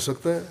کوئی کہہ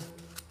سکتا ہے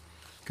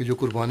کہ جو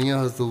قربانیاں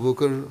حضرت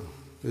ابوبکر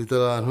رضی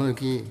اللہ عنہ نے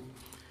کی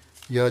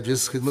یا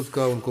جس خدمت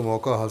کا ان کو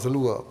موقع حاصل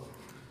ہوا،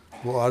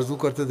 وہ آرزو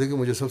کرتے تھے کہ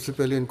مجھے سب سے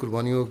پہلے ان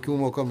قربانیوں کو کیوں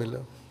موقع ملا؟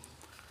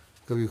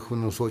 کبھی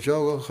انہوں نے سوچا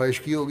ہوگا، خواہش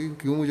کی ہوگی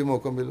کیوں مجھے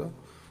موقع ملا؟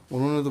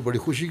 انہوں نے تو بڑی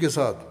خوشی کے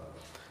ساتھ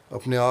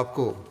اپنے آپ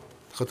کو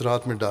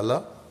خطرات میں ڈالا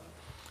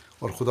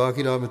اور خدا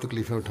کی راہ میں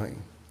تکلیفیں اٹھائیں۔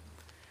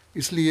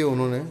 اس لیے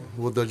انہوں نے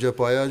وہ درجہ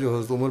پایا جو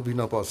حضرت عمر بھی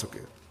نہ پا سکے،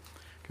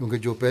 کیونکہ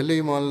جو پہلے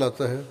ایمان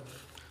لاتا ہے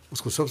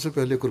اس کو سب سے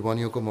پہلے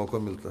قربانیوں کا موقع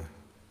ملتا ہے۔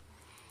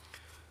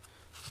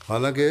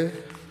 حالانکہ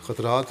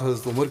خطرات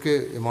حضرت عمر کے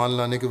ایمان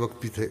لانے کے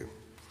وقت بھی تھے،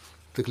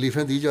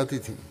 تکلیفیں دی جاتی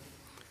تھیں،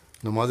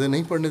 نمازیں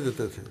نہیں پڑھنے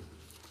دیتے تھے،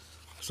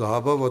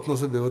 صحابہ وطنوں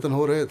سے بے وطن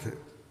ہو رہے تھے،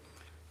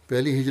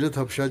 پہلی ہجرت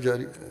حبشہ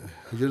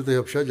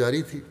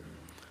جاری تھی،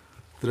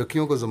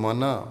 ترقیوں کا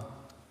زمانہ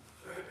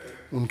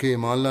ان کے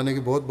ایمان لانے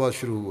کے بہت بعد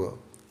شروع ہوا،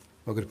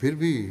 مگر پھر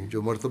بھی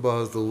جو مرتبہ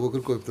حضرت ابوبکر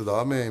کو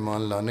ابتدا میں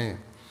ایمان لانے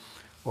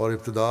اور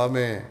ابتدا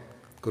میں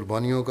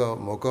قربانیوں کا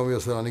موقع میں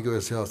اثر آنے کی وجہ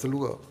سے حاصل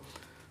ہوا،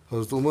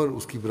 حضرت عمر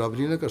اس کی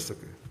برابری نہ کر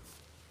سکے۔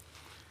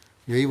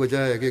 یہی وجہ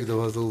ہے کہ ایک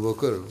دفعہ حضرت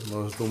ابوبکر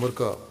اور حضرت عمر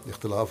کا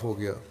اختلاف ہو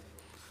گیا،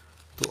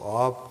 تو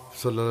آپ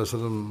صلی اللہ علیہ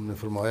وسلم نے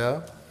فرمایا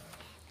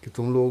کہ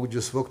تم لوگ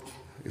جس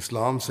وقت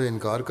اسلام سے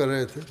انکار کر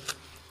رہے تھے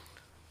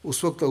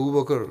اس وقت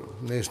ابوبکر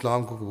نے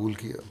اسلام کو قبول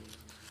کیا،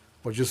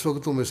 اور جس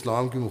وقت تم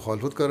اسلام کی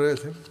مخالفت کر رہے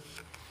تھے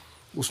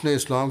اس نے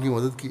اسلام کی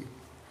مدد کی،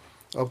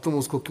 اب تم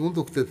اس کو کیوں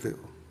دکھ دیتے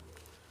ہو؟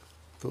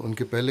 تو ان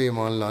کے پہلے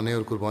ایمان لانے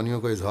اور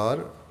قربانیوں کا اظہار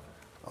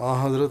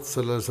حضرت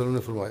صلی اللہ علیہ وسلم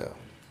نے فرمایا،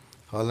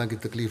 حالانکہ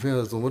تکلیفیں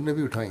حضرت عمر نے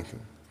بھی اٹھائی تھیں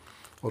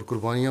اور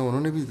قربانیاں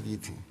انہوں نے بھی کی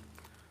تھیں،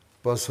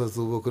 بس حضرت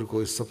ابوبکر کو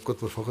اس سبقت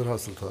پر فخر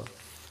حاصل تھا۔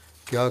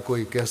 کیا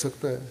کوئی کہہ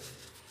سکتا ہے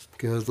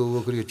کہ حضرت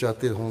ابوبکر یہ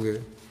چاہتے ہوں گے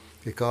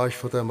کہ کاش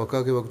فتح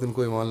مکہ کے وقت ان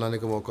کو ایمان لانے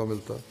کا موقع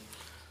ملتا،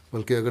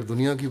 بلکہ اگر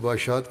دنیا کی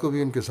بادشاہت کو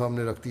بھی ان کے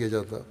سامنے رکھ دیا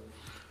جاتا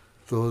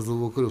تو حضرت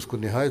ابوبکر اس کو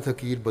نہایت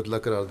حقیر بدلہ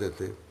قرار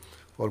دیتے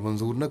اور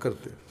منظور نہ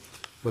کرتے،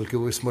 بلکہ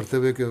وہ اس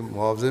مرتبے کے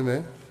معاوضے میں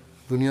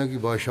دنیا کی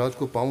بادشاہت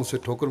کو پاؤں سے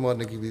ٹھوکر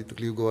مارنے کی بھی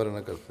تکلیف گوارا نہ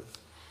کرتے۔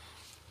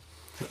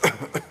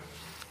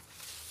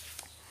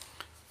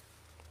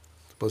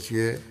 بس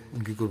یہ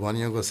ان کی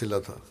قربانیوں کا صلہ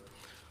تھا،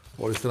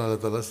 اور اس طرح اللہ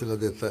تعالیٰ صلہ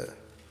دیتا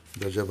ہے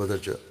درجہ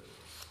بدرجہ۔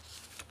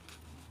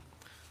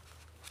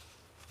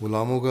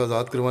 غلاموں کو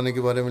آزاد کروانے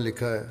کے بارے میں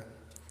لکھا ہے،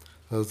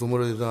 حضرت عمر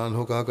رضی اللہ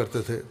عنہ کہا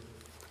کرتے تھے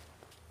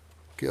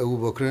کہ ابو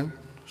بکر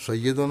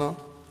سیدنا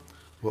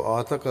و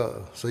آتق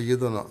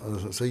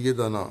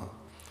سیدنا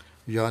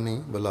یعنی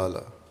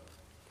بلالہ،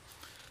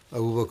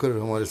 ابو بکر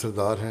ہمارے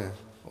سردار ہیں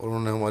اور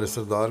انہوں نے ہمارے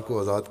سردار کو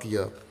آزاد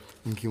کیا،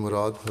 ان کی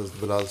مراد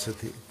حضرت بلال سے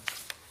تھی۔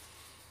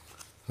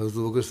 حضرت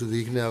بکر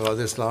صدیق نے آغاز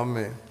اسلام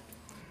میں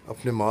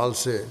اپنے مال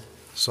سے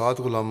 7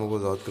 غلاموں کو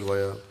آزاد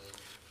کروایا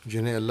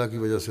جنہیں اللہ کی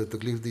وجہ سے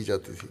تکلیف دی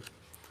جاتی تھی۔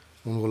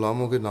 ان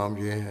غلاموں کے نام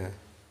یہ ہیں: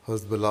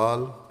 حضرت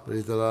بلال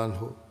رضی اللہ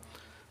عنہ،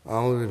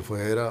 عامر بن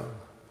فہیرہ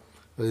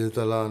رضی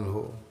اللہ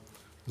عنہ،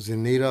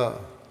 زنیرہ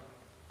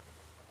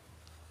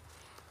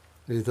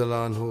رضی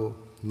اللہ عنہ،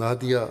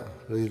 نادیہ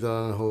رضی اللہ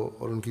عنہ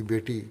اور ان کی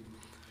بیٹی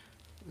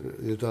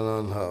رضی اللہ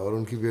عنہ، اور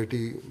ان کی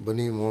بیٹی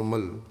بنی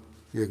معمل،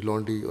 یہ ایک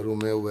لونڈی، اور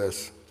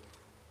اویس۔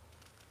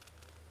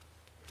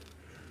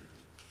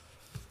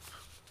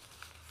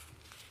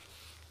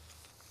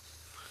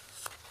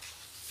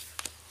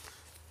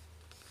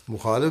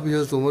 مخالف بھی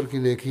حضرت عمر کی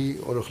نیکی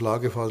اور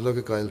اخلاق فاضلہ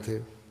کے قائل تھے،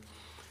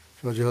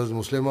 چنانچہ حضرت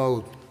مسلم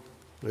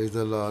موعود رضی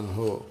اللہ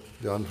عنہ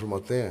بیان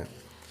فرماتے ہیں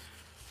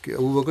کہ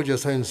ابو بکر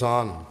جیسا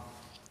انسان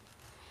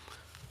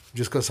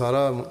جس کا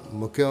سارا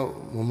مکہ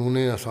ممنون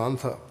احسان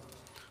تھا،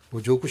 وہ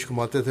جو کچھ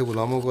کماتے تھے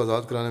غلاموں کو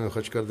آزاد کرانے میں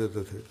خرچ کر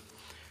دیتے تھے۔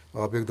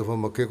 آپ ایک دفعہ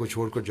مکے کو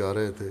چھوڑ کر جا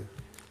رہے تھے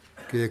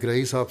کہ ایک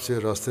رئیس آپ سے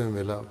راستے میں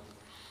ملا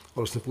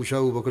اور اس نے پوچھا،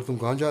 ابو بکر تم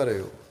کہاں جا رہے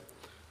ہو؟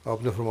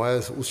 آپ نے فرمایا،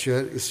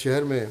 اس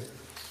شہر میں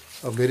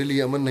اب میرے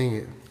لیے امن نہیں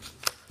ہے،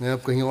 میں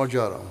اب کہیں اور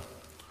جا رہا ہوں۔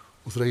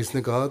 اس رئیس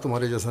نے کہا،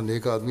 تمہارے جیسا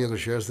نیک آدمی اگر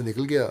شہر سے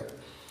نکل گیا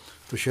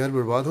تو شہر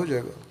برباد ہو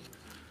جائے گا،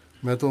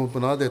 میں تمہیں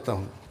پناہ دیتا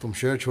ہوں، تم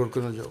شہر چھوڑ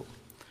کر نہ جاؤ۔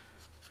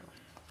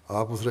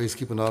 آپ اس رئیس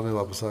کی پناہ میں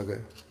واپس آ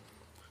گئے۔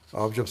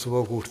 آپ جب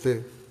صبح کو اٹھتے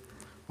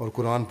اور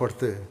قرآن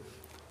پڑھتے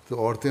تو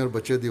عورتیں اور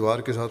بچے دیوار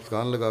کے ساتھ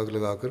کان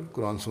لگا کر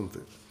قرآن سنتے،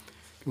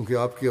 کیونکہ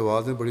آپ کی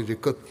آواز میں بڑی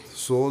رقت،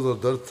 سوز اور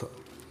درد تھا،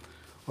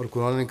 اور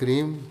قرآن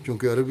کریم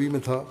چونکہ عربی میں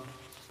تھا،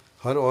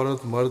 ہر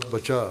عورت، مرد،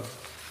 بچہ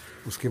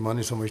اس کے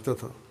معنی سمجھتا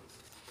تھا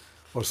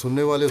اور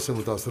سننے والے اس سے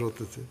متاثر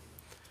ہوتے تھے۔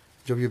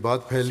 جب یہ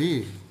بات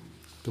پھیلی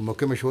تو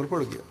مکے میں شور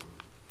پڑ گیا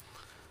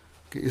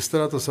کہ اس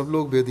طرح تو سب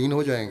لوگ بے دین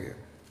ہو جائیں گے۔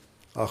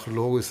 آخر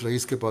لوگ اس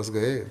رئیس کے پاس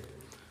گئے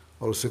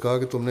اور اس سے کہا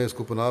کہ تم نے اس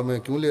کو پناہ میں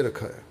کیوں لے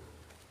رکھا ہے؟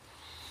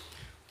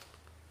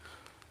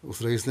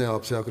 اس رئیس نے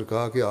آپ سے آ کر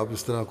کہا کہ آپ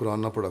اس طرح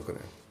قرآن نہ پڑھا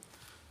کریں،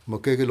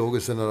 مکے کے لوگ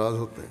اس سے ناراض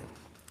ہوتے ہیں۔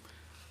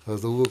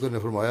 حضرت ابوبکر نے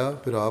فرمایا،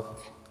 پھر آپ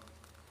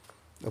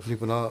اپنی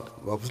پناہ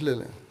واپس لے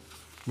لیں،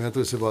 میں تو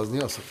اس سے باز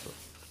نہیں آ سکتا۔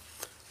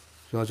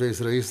 چنانچہ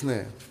اس رئیس نے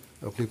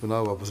اپنی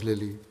پناہ واپس لے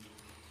لی۔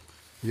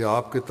 یہ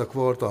آپ کے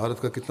تقوی اور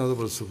طہارت کا کتنا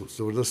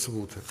زبردست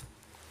ثبوت ہے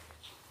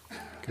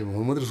کہ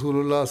محمد رسول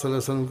اللہ صلی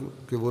اللہ علیہ وسلم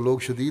کے وہ لوگ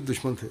شدید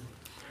دشمن تھے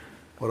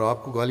اور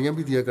آپ کو گالیاں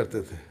بھی دیا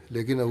کرتے تھے،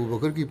 لیکن ابو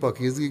بکر کی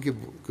پاکیزگی کے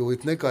وہ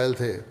اتنے قائل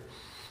تھے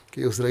کہ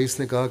اس رئیس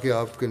نے کہا کہ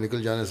آپ کے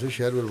نکل جانے سے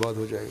شہر برباد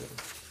ہو جائے گا۔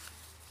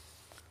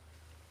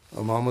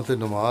 امامت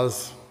نماز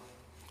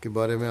کے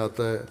بارے میں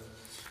آتا ہے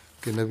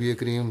کہ نبی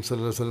کریم صلی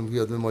اللہ علیہ وسلم کی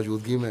عدم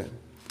موجودگی میں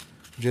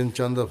جن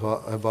چند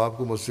احباب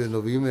کو مسجد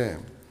نبوی میں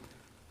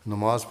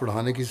نماز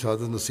پڑھانے کی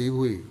سعادت نصیب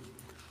ہوئی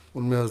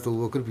ان میں حضرت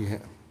ابوبکر بھی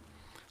ہیں،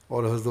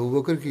 اور حضرت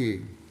ابوبکر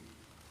کی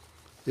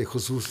ایک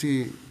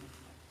خصوصی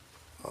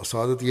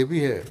سعادت یہ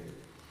بھی ہے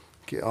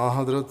کہ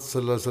حضرت صلی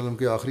اللہ علیہ وسلم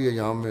کے آخری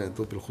ایام میں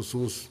تو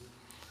بالخصوص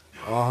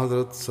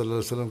حضرت صلی اللہ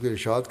علیہ وسلم کے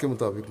ارشاد کے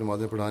مطابق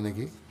نمازیں پڑھانے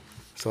کی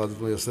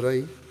سعادت میسر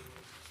آئی۔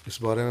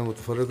 اس بارے میں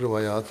متفرق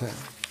روایات ہیں۔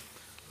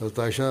 حضرت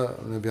عائشہ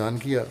نے بیان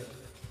کیا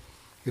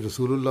کہ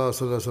رسول اللہ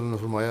صلی اللہ علیہ وسلم نے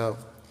فرمایا،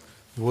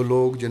 وہ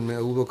لوگ جن میں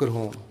ابو بکر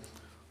ہوں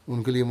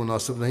ان کے لیے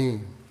مناسب نہیں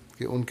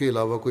کہ ان کے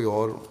علاوہ کوئی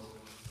اور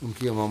ان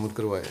کی امامت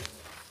کروائے۔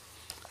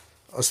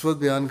 اسود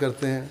بیان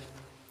کرتے ہیں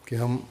کہ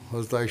ہم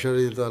حضرت عائشہ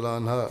رضی اللہ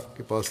عنہ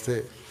کے پاس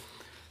تھے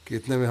کہ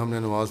اتنے میں ہم نے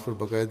نماز پر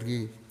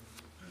باقاعدگی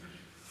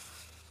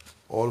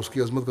اور اس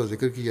کی عظمت کا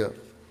ذکر کیا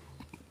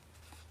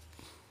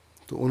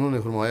تو انہوں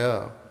نے فرمایا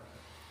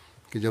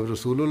کہ جب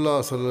رسول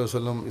اللہ صلی اللہ علیہ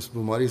وسلم اس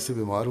بیماری سے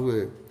بیمار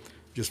ہوئے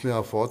جس میں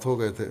آپ فوت ہو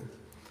گئے تھے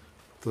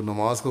تو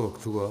نماز کا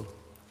وقت ہوا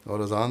اور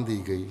اذان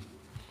دی گئی.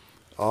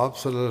 آپ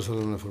صلی اللہ علیہ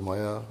وسلم نے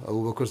فرمایا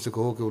ابو بکر سے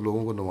کہو کہ وہ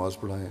لوگوں کو نماز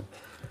پڑھائیں.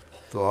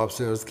 تو آپ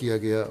سے عرض کیا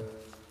گیا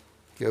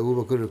کہ ابو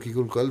بکر رقیق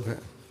القلب ہیں،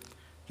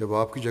 جب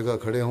آپ کی جگہ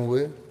کھڑے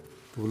ہوئے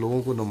تو وہ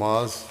لوگوں کو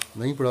نماز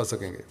نہیں پڑھا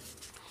سکیں گے.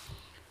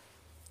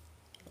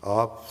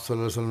 آپ صلی اللہ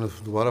علیہ وسلم نے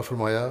دوبارہ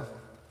فرمایا.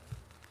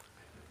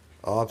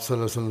 آپ صلی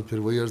اللہ علیہ وسلم پھر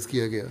وہی عرض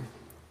کیا گیا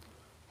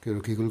کہ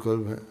رقیق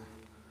القلب ہیں.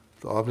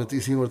 تو آپ نے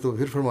تیسری مرتبہ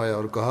پھر فرمایا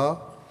اور کہا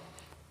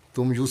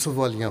تم یوسف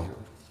والیاں ہو،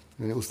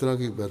 یعنی اس طرح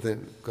کی باتیں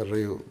کر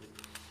رہی ہو.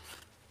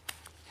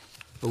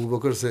 ابو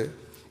بکر سے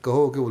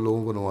کہو کہ وہ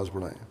لوگوں کو نماز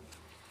پڑھائیں.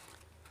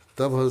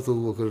 تب حضرت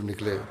ابو بکر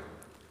نکلے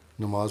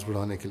نماز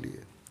پڑھانے کے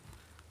لیے.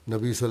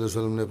 نبی صلی اللہ علیہ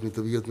وسلم نے اپنی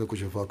طبیعت میں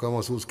کچھ افاقہ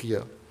محسوس کیا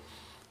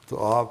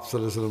تو آپ صلی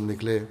اللہ علیہ وسلم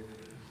نکلے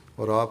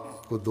اور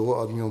آپ کو 2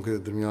 آدمیوں کے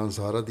درمیان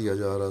سہارا دیا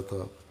جا رہا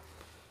تھا.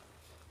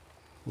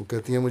 وہ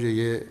کہتی ہیں مجھے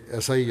یہ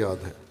ایسا ہی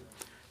یاد ہے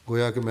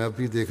گویا کہ میں اب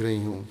بھی دیکھ رہی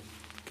ہوں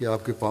کہ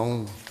آپ کے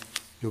پاؤں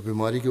جو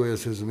بیماری کی وجہ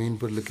سے زمین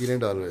پر لکیریں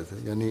ڈال رہے تھے،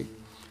 یعنی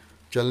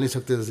چل نہیں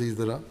سکتے تھے اسی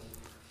طرح،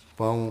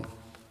 پاؤں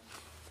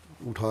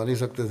اٹھا نہیں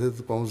سکتے تھے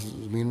تو پاؤں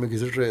زمین میں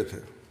گھسٹ رہے تھے.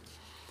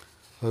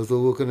 حضرت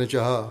ابوبکر نے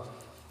چاہا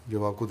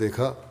جب آپ کو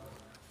دیکھا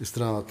اس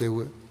طرح آتے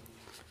ہوئے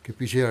کہ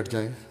پیچھے ہٹ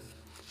جائیں،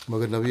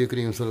 مگر نبی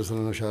کریم صلی اللہ علیہ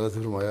وسلم نے اشارت سے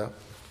فرمایا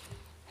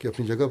کہ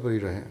اپنی جگہ پر ہی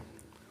رہیں.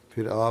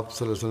 پھر آپ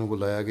صلی اللہ علیہ وسلم کو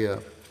لایا گیا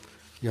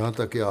یہاں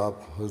تک کہ آپ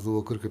حضرت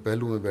ابوبکر کے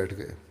پہلو میں بیٹھ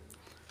گئے.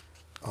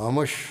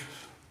 آمش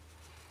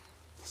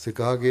سے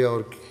کہا گیا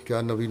اور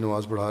کیا نبی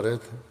نماز پڑھا رہے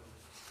تھے؟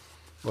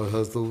 اور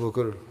حضرت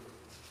ابوبکر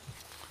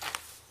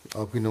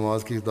آپ کی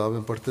نماز کی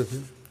کتابیں پڑھتے تھے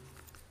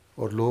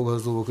اور لوگ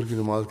حضرت ابوبکر کی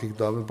نماز کی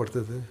کتابیں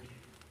پڑھتے تھے.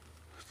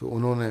 تو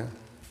انہوں نے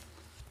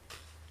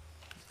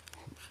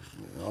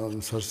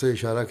سر سے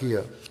اشارہ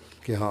کیا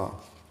کہ ہاں.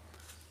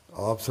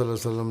 آپ صلی اللہ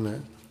علیہ وسلم نے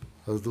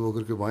حضرت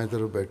ابوبکر کے بائیں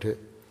طرف بیٹھے،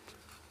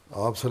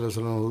 آپ صلی اللہ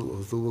علیہ وسلم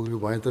حضرت ابوبکر کے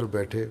بائیں طرف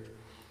بیٹھے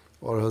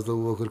اور حضرت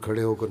ابوبکر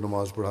کھڑے ہو کر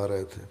نماز پڑھ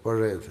رہے تھے.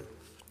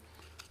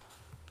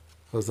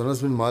 حضرت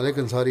انس بن مالک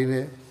انصاری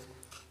نے،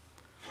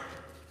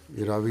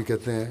 یہ راوی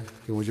کہتے ہیں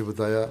کہ مجھے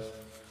بتایا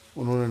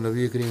انہوں نے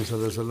نبی کریم صلی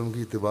اللہ علیہ وسلم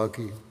کی اتباع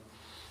کی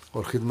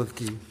اور خدمت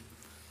کی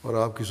اور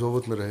آپ کی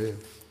صحبت میں رہے.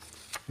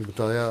 یہ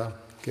بتایا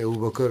کہ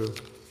ابوبکر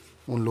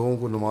ان لوگوں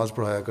کو نماز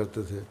پڑھایا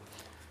کرتے تھے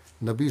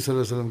نبی صلی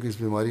اللہ علیہ وسلم کی اس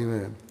بیماری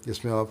میں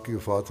جس میں آپ کی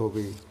وفات ہو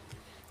گئی،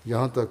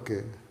 یہاں تک کہ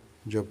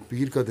جب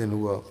پیر کا دن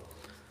ہوا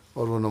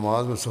اور وہ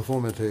نماز میں صفوں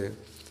میں تھے،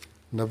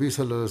 نبی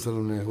صلی اللہ علیہ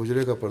وسلم نے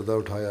حجرے کا پردہ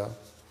اٹھایا.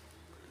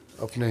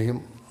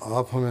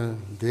 آپ ہمیں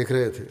دیکھ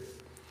رہے تھے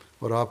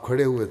اور آپ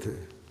کھڑے ہوئے تھے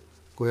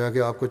گویا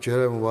کہ آپ کا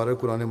چہرہ مبارک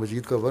قرآن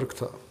مجید کا ورق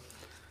تھا.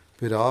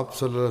 پھر آپ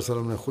صلی اللہ علیہ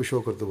وسلم نے خوش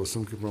ہو کر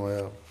تبسم کی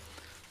فرمایا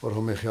اور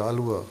ہمیں خیال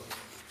ہوا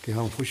کہ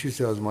ہم خوشی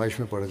سے آزمائش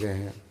میں پڑ گئے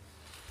ہیں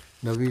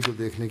نبی کو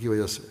دیکھنے کی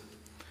وجہ سے.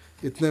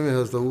 اتنے میں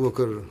حضرت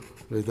ابوبکر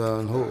رضی اللہ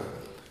عنہ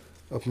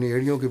اپنی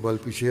ایڑیوں کے بل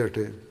پیچھے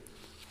ہٹے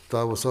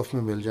تا وہ صف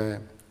میں مل جائیں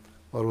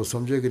اور وہ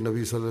سمجھے کہ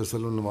نبی صلی اللہ علیہ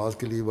وسلم نماز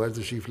کے لیے باہر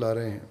تشریف لا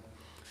رہے ہیں.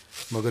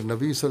 مگر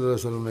نبی صلی اللہ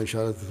علیہ وسلم نے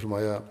اشارت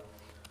فرمایا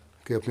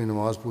کہ اپنی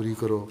نماز پوری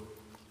کرو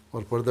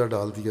اور پردہ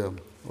ڈال دیا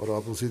اور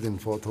آپ اسی دن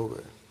فوت ہو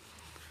گئے.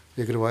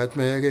 ایک روایت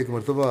میں ہے کہ ایک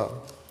مرتبہ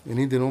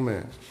انہی دنوں میں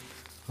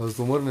حضرت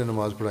عمر نے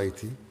نماز پڑھائی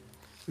تھی.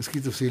 اس کی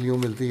تفصیل یوں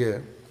ملتی ہے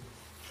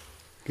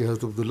کہ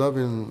حضرت عبداللہ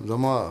بن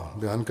زمع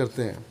بیان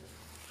کرتے ہیں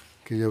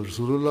کہ جب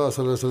رسول اللہ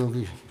صلی اللہ علیہ وسلم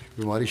کی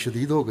بیماری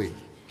شدید ہو گئی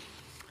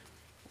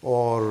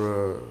اور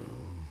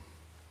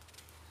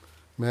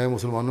میں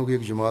مسلمانوں کی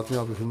ایک جماعت میں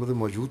آپ کی خدمت میں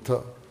موجود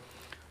تھا،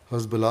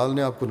 حضرت بلال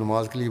نے آپ کو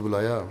نماز کے لیے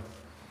بلایا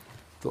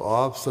تو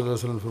آپ صلی اللہ علیہ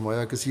وسلم نے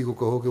فرمایا کسی کو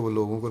کہو کہ وہ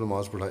لوگوں کو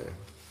نماز پڑھائے.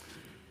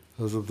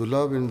 حضرت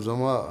عبداللہ بن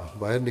زمع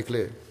باہر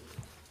نکلے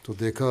تو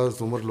دیکھا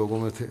حضرت عمر لوگوں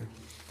میں تھے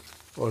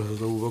اور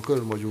حضرت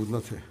ابوبکر موجود نہ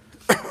تھے.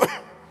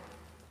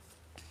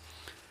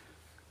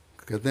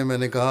 کہتے ہیں میں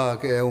نے کہا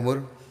کہ اے عمر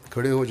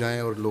کھڑے ہو جائیں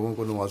اور لوگوں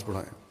کو نماز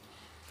پڑھائیں.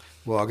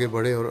 وہ آگے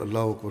بڑھے اور اللہ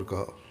اکبر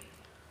کہا.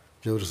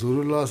 جب رسول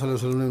اللہ صلی اللہ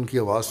علیہ وسلم نے ان کی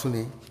آواز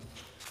سنی،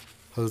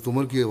 حضرت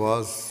عمر کی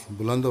آواز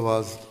بلند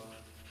آواز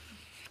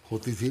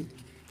ہوتی تھی،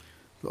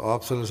 تو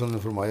آپ صلی اللہ علیہ وسلم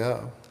نے فرمایا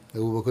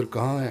ابوبکر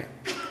کہاں ہیں؟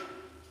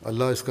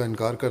 اللہ اس کا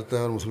انکار کرتا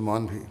ہے اور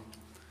مسلمان بھی.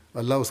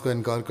 اللہ اس کا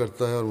انکار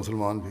کرتا ہے اور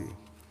مسلمان بھی.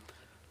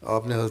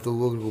 آپ نے حضرت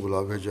ابوبکر کو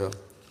بلا بھیجا.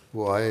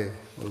 وہ آئے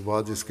اور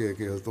بعد اس کے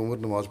کہ حضرت عمر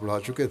نماز پڑھا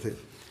چکے تھے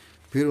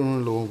پھر انہوں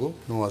نے لوگوں کو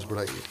نماز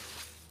پڑھائی ہے.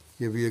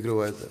 یہ بھی ایک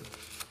روایت ہے.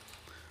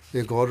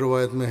 ایک اور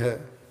روایت میں ہے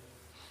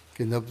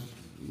کہ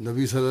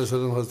نبی صلی اللہ علیہ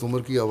وسلم حضرت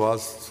عمر کی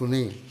آواز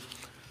سنی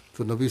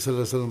تو نبی صلی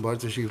اللہ علیہ وسلم باہر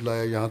تشریف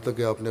لائے یہاں تک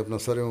کہ آپ نے اپنا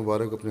سر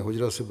مبارک اپنے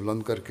حجرہ سے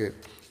بلند کر کے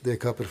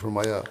دیکھا. پھر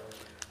فرمایا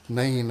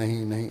نہیں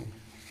نہیں نہیں،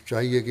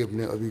 چاہیے کہ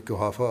اپنے ابی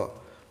قحافہ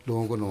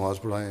لوگوں کو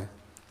نماز پڑھائیں.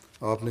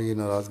 آپ نے یہ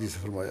ناراضگی سے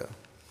فرمایا.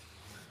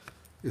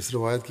 اس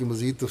روایت کی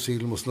مزید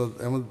تفصیل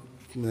مسند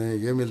احمد میں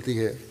یہ ملتی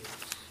ہے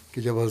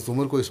کہ جب حضرت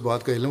عمر کو اس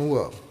بات کا علم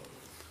ہوا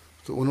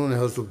تو انہوں نے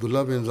حضرت عبداللہ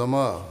بن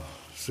زمع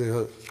سے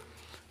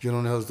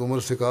جنہوں نے حضرت عمر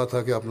سے کہا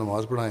تھا کہ آپ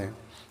نماز پڑھائیں،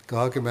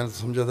 کہا کہ میں نے تو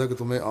سمجھا تھا کہ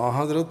تمہیں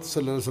حضرت صلی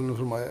اللہ علیہ وسلم نے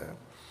فرمایا ہے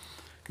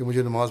کہ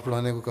مجھے نماز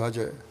پڑھانے کو کہا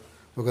جائے،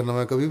 وگرنہ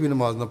میں کبھی بھی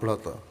نماز نہ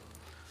پڑھاتا۔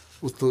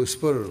 اس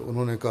پر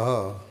انہوں نے کہا،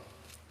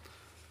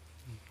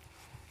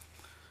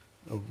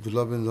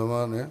 عبداللہ بن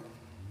زمان نے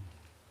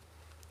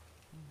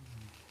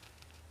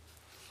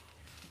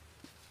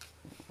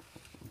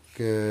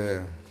کہ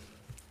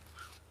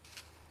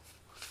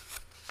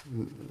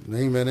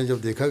نہیں، میں نے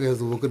جب دیکھا کہ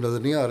حضرت ابوبکر نظر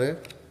نہیں آ رہے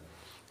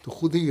تو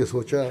خود ہی یہ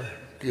سوچا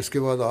کہ اس کے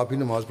بعد آپ ہی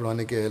نماز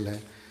پڑھانے کے اہل ہیں،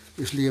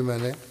 اس لیے میں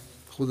نے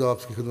خود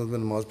آپ کی خدمت میں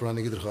نماز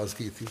پڑھانے کی درخواست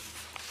کی تھی۔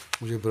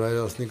 مجھے براہ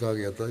راست نہیں کہا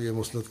گیا تھا، یہ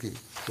مسند کی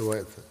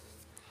روایت ہے۔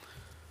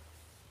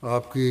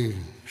 آپ کی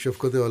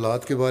شفقت اولاد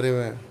کے بارے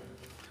میں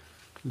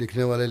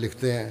لکھنے والے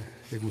لکھتے ہیں،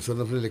 ایک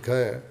مصنف نے لکھا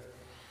ہے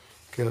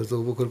کہ حضرت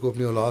ابوبکر کو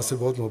اپنی اولاد سے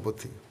بہت محبت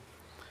تھی۔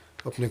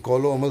 اپنے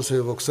قول و عمل سے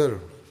وہ اکثر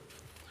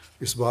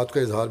اس بات کا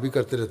اظہار بھی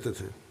کرتے رہتے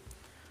تھے۔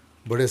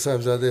 بڑے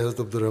صاحبزادے حضرت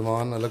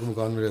عبدالرحمن الگ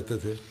مکان میں رہتے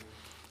تھے،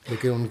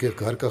 لیکن ان کے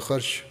گھر کا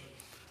خرچ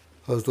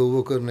حضرت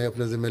ابوبکر نے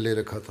اپنے ذمہ لے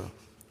رکھا تھا۔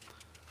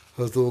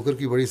 حضرت ابوبکر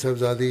کی بڑی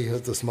صاحبزادی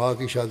حضرت اسماء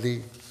کی شادی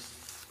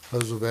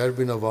حضرت زبیر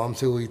بن عوام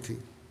سے ہوئی تھی۔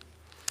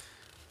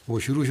 وہ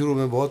شروع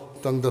میں بہت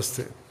تنگ دست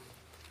تھے،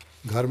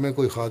 گھر میں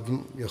کوئی خادم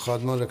یا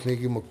خادمہ رکھنے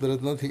کی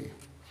مقدرت نہ تھی،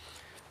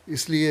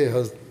 اس لیے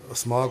حضرت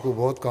اسماء کو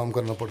بہت کام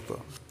کرنا پڑتا۔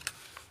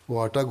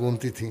 وہ آٹا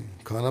گوندتی تھیں،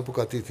 کھانا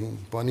پکاتی تھیں،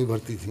 پانی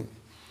بھرتی تھیں،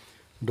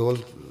 ڈول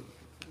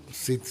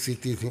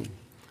سیتی تھیں،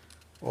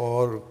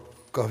 اور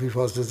کافی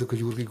فاصلے سے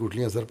کھجور کی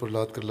گٹھلیاں سر پر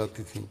لاد کر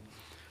لاتی تھیں،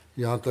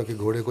 یہاں تک کہ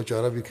گھوڑے کو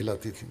چارہ بھی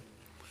کھلاتی تھیں۔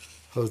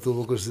 حضرت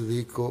ابوبکر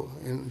صدیق کو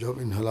جب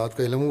ان حالات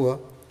کا علم ہوا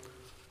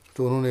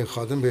تو انہوں نے ایک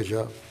خادم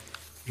بھیجا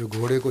جو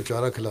گھوڑے کو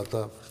چارہ کھلاتا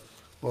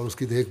اور اس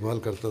کی دیکھ بھال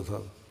کرتا تھا۔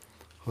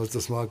 حضرت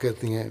اسماء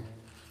کہتی ہیں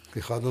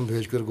کہ خادم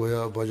بھیج کر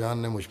گویا ابا جان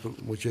نے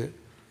مجھے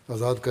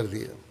آزاد کر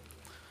دیا۔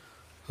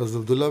 حضرت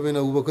عبداللہ بن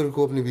ابوبکر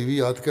کو اپنی بیوی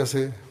عاتکہ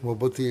سے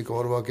محبت تھی۔ ایک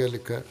اور واقعہ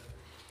لکھا ہے،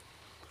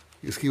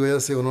 اس کی وجہ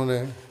سے انہوں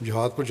نے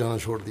جہاد پر جانا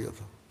چھوڑ دیا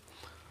تھا۔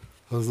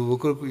 حضرت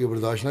ابوبکر کو یہ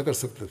برداشت نہ کر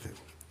سکتے تھے،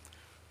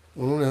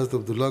 انہوں نے حضرت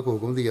عبداللہ کو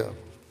حکم دیا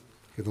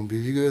کہ تم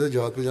بیوی کی وجہ سے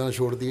جہاد پہ جانا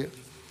چھوڑ دیے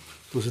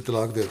تو اسے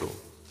طلاق دے دو۔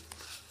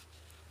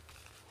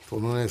 تو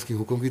انہوں نے اس کی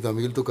حکم کی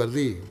تعمیل تو کر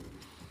دی،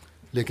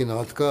 لیکن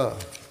عاتکہ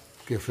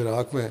کے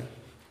فراق میں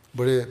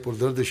بڑے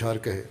پردرد اشعار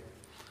کہے۔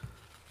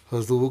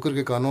 حضرت ابوبکر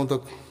کے کانوں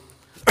تک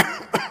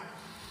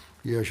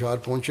یہ اشعار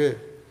پہنچے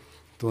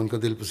تو ان کا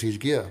دل پسیج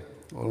گیا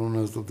اور انہوں نے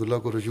حضرت عبداللہ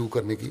کو رجوع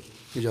کرنے کی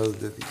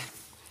اجازت دے دی۔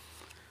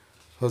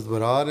 حضرت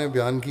برا نے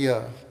بیان کیا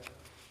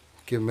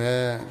کہ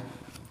میں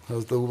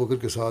حضرت ابوبکر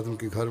کے ساتھ ان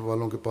کے گھر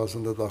والوں کے پاس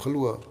اندر داخل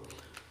ہوا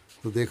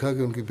تو دیکھا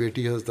کہ ان کی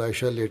بیٹی حضرت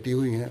عائشہ لیٹی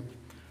ہوئی ہیں،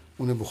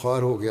 انہیں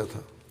بخار ہو گیا تھا۔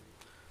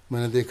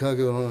 میں نے دیکھا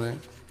کہ انہوں نے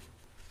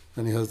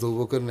یعنی حضرت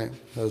ابوبکر نے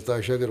حضرت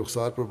عائشہ کے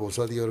رخسار پر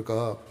بوسہ دیا اور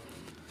کہا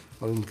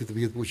اور ان کی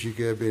طبیعت پوچھی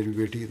کہ اے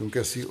بیٹی تم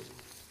کیسی ہو۔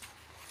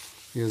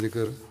 یہ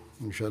ذکر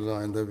انشاءاللہ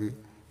آئندہ بھی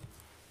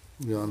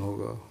بیان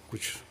ہوگا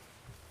کچھ۔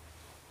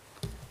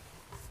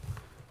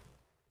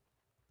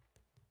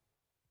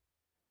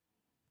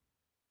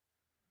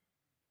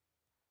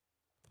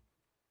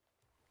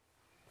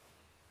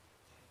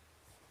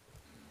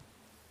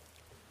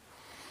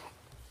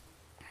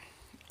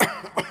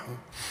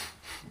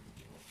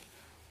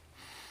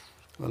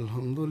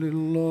 الحمد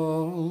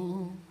لله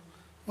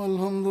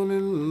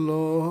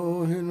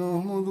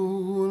نحمده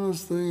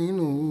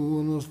ونستعينه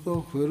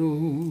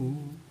ونستغفره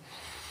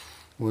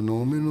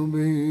ونؤمن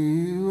به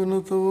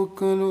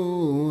ونتوكل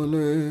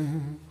عليه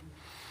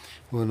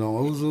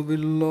ونعوذ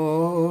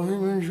بالله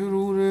من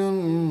شرور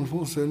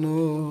أنفسنا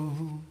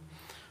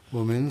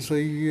ومن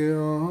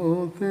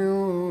سيئات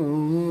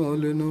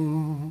أعمالنا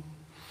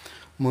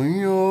من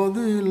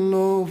يهده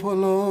الله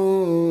فلا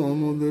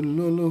مضل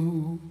له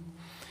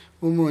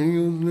ومن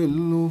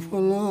يضلل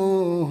فلا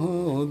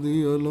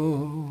هادي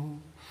له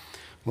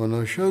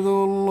ونشهد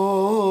أن لا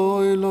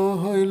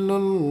إله إلا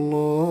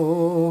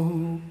الله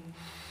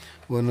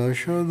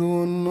ونشهد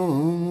أن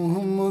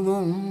محمدا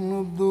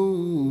عبده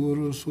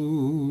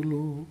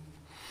ورسوله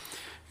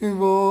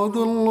عباد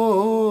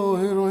الله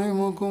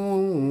رحمكم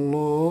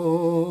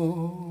الله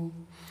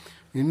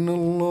إن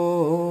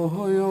الله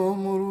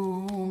يأمر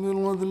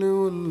بالعدل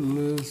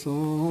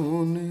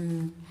والإحسان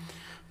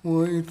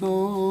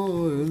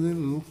وإيتاء ذي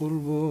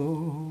القربى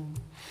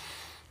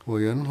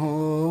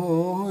وينهى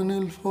عن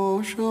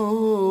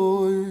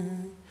الفحشاء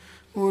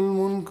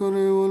والمنكر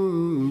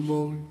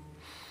والبغي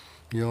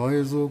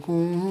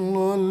يعظكم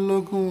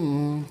لعلكم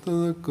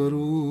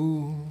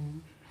تذكرون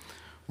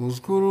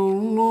اذكروا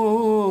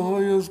الله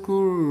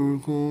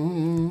يذكركم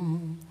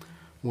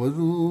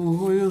وادعوه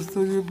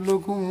يستجب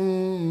لكم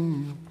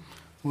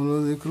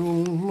ولذكر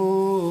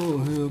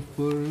الله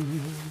أكبر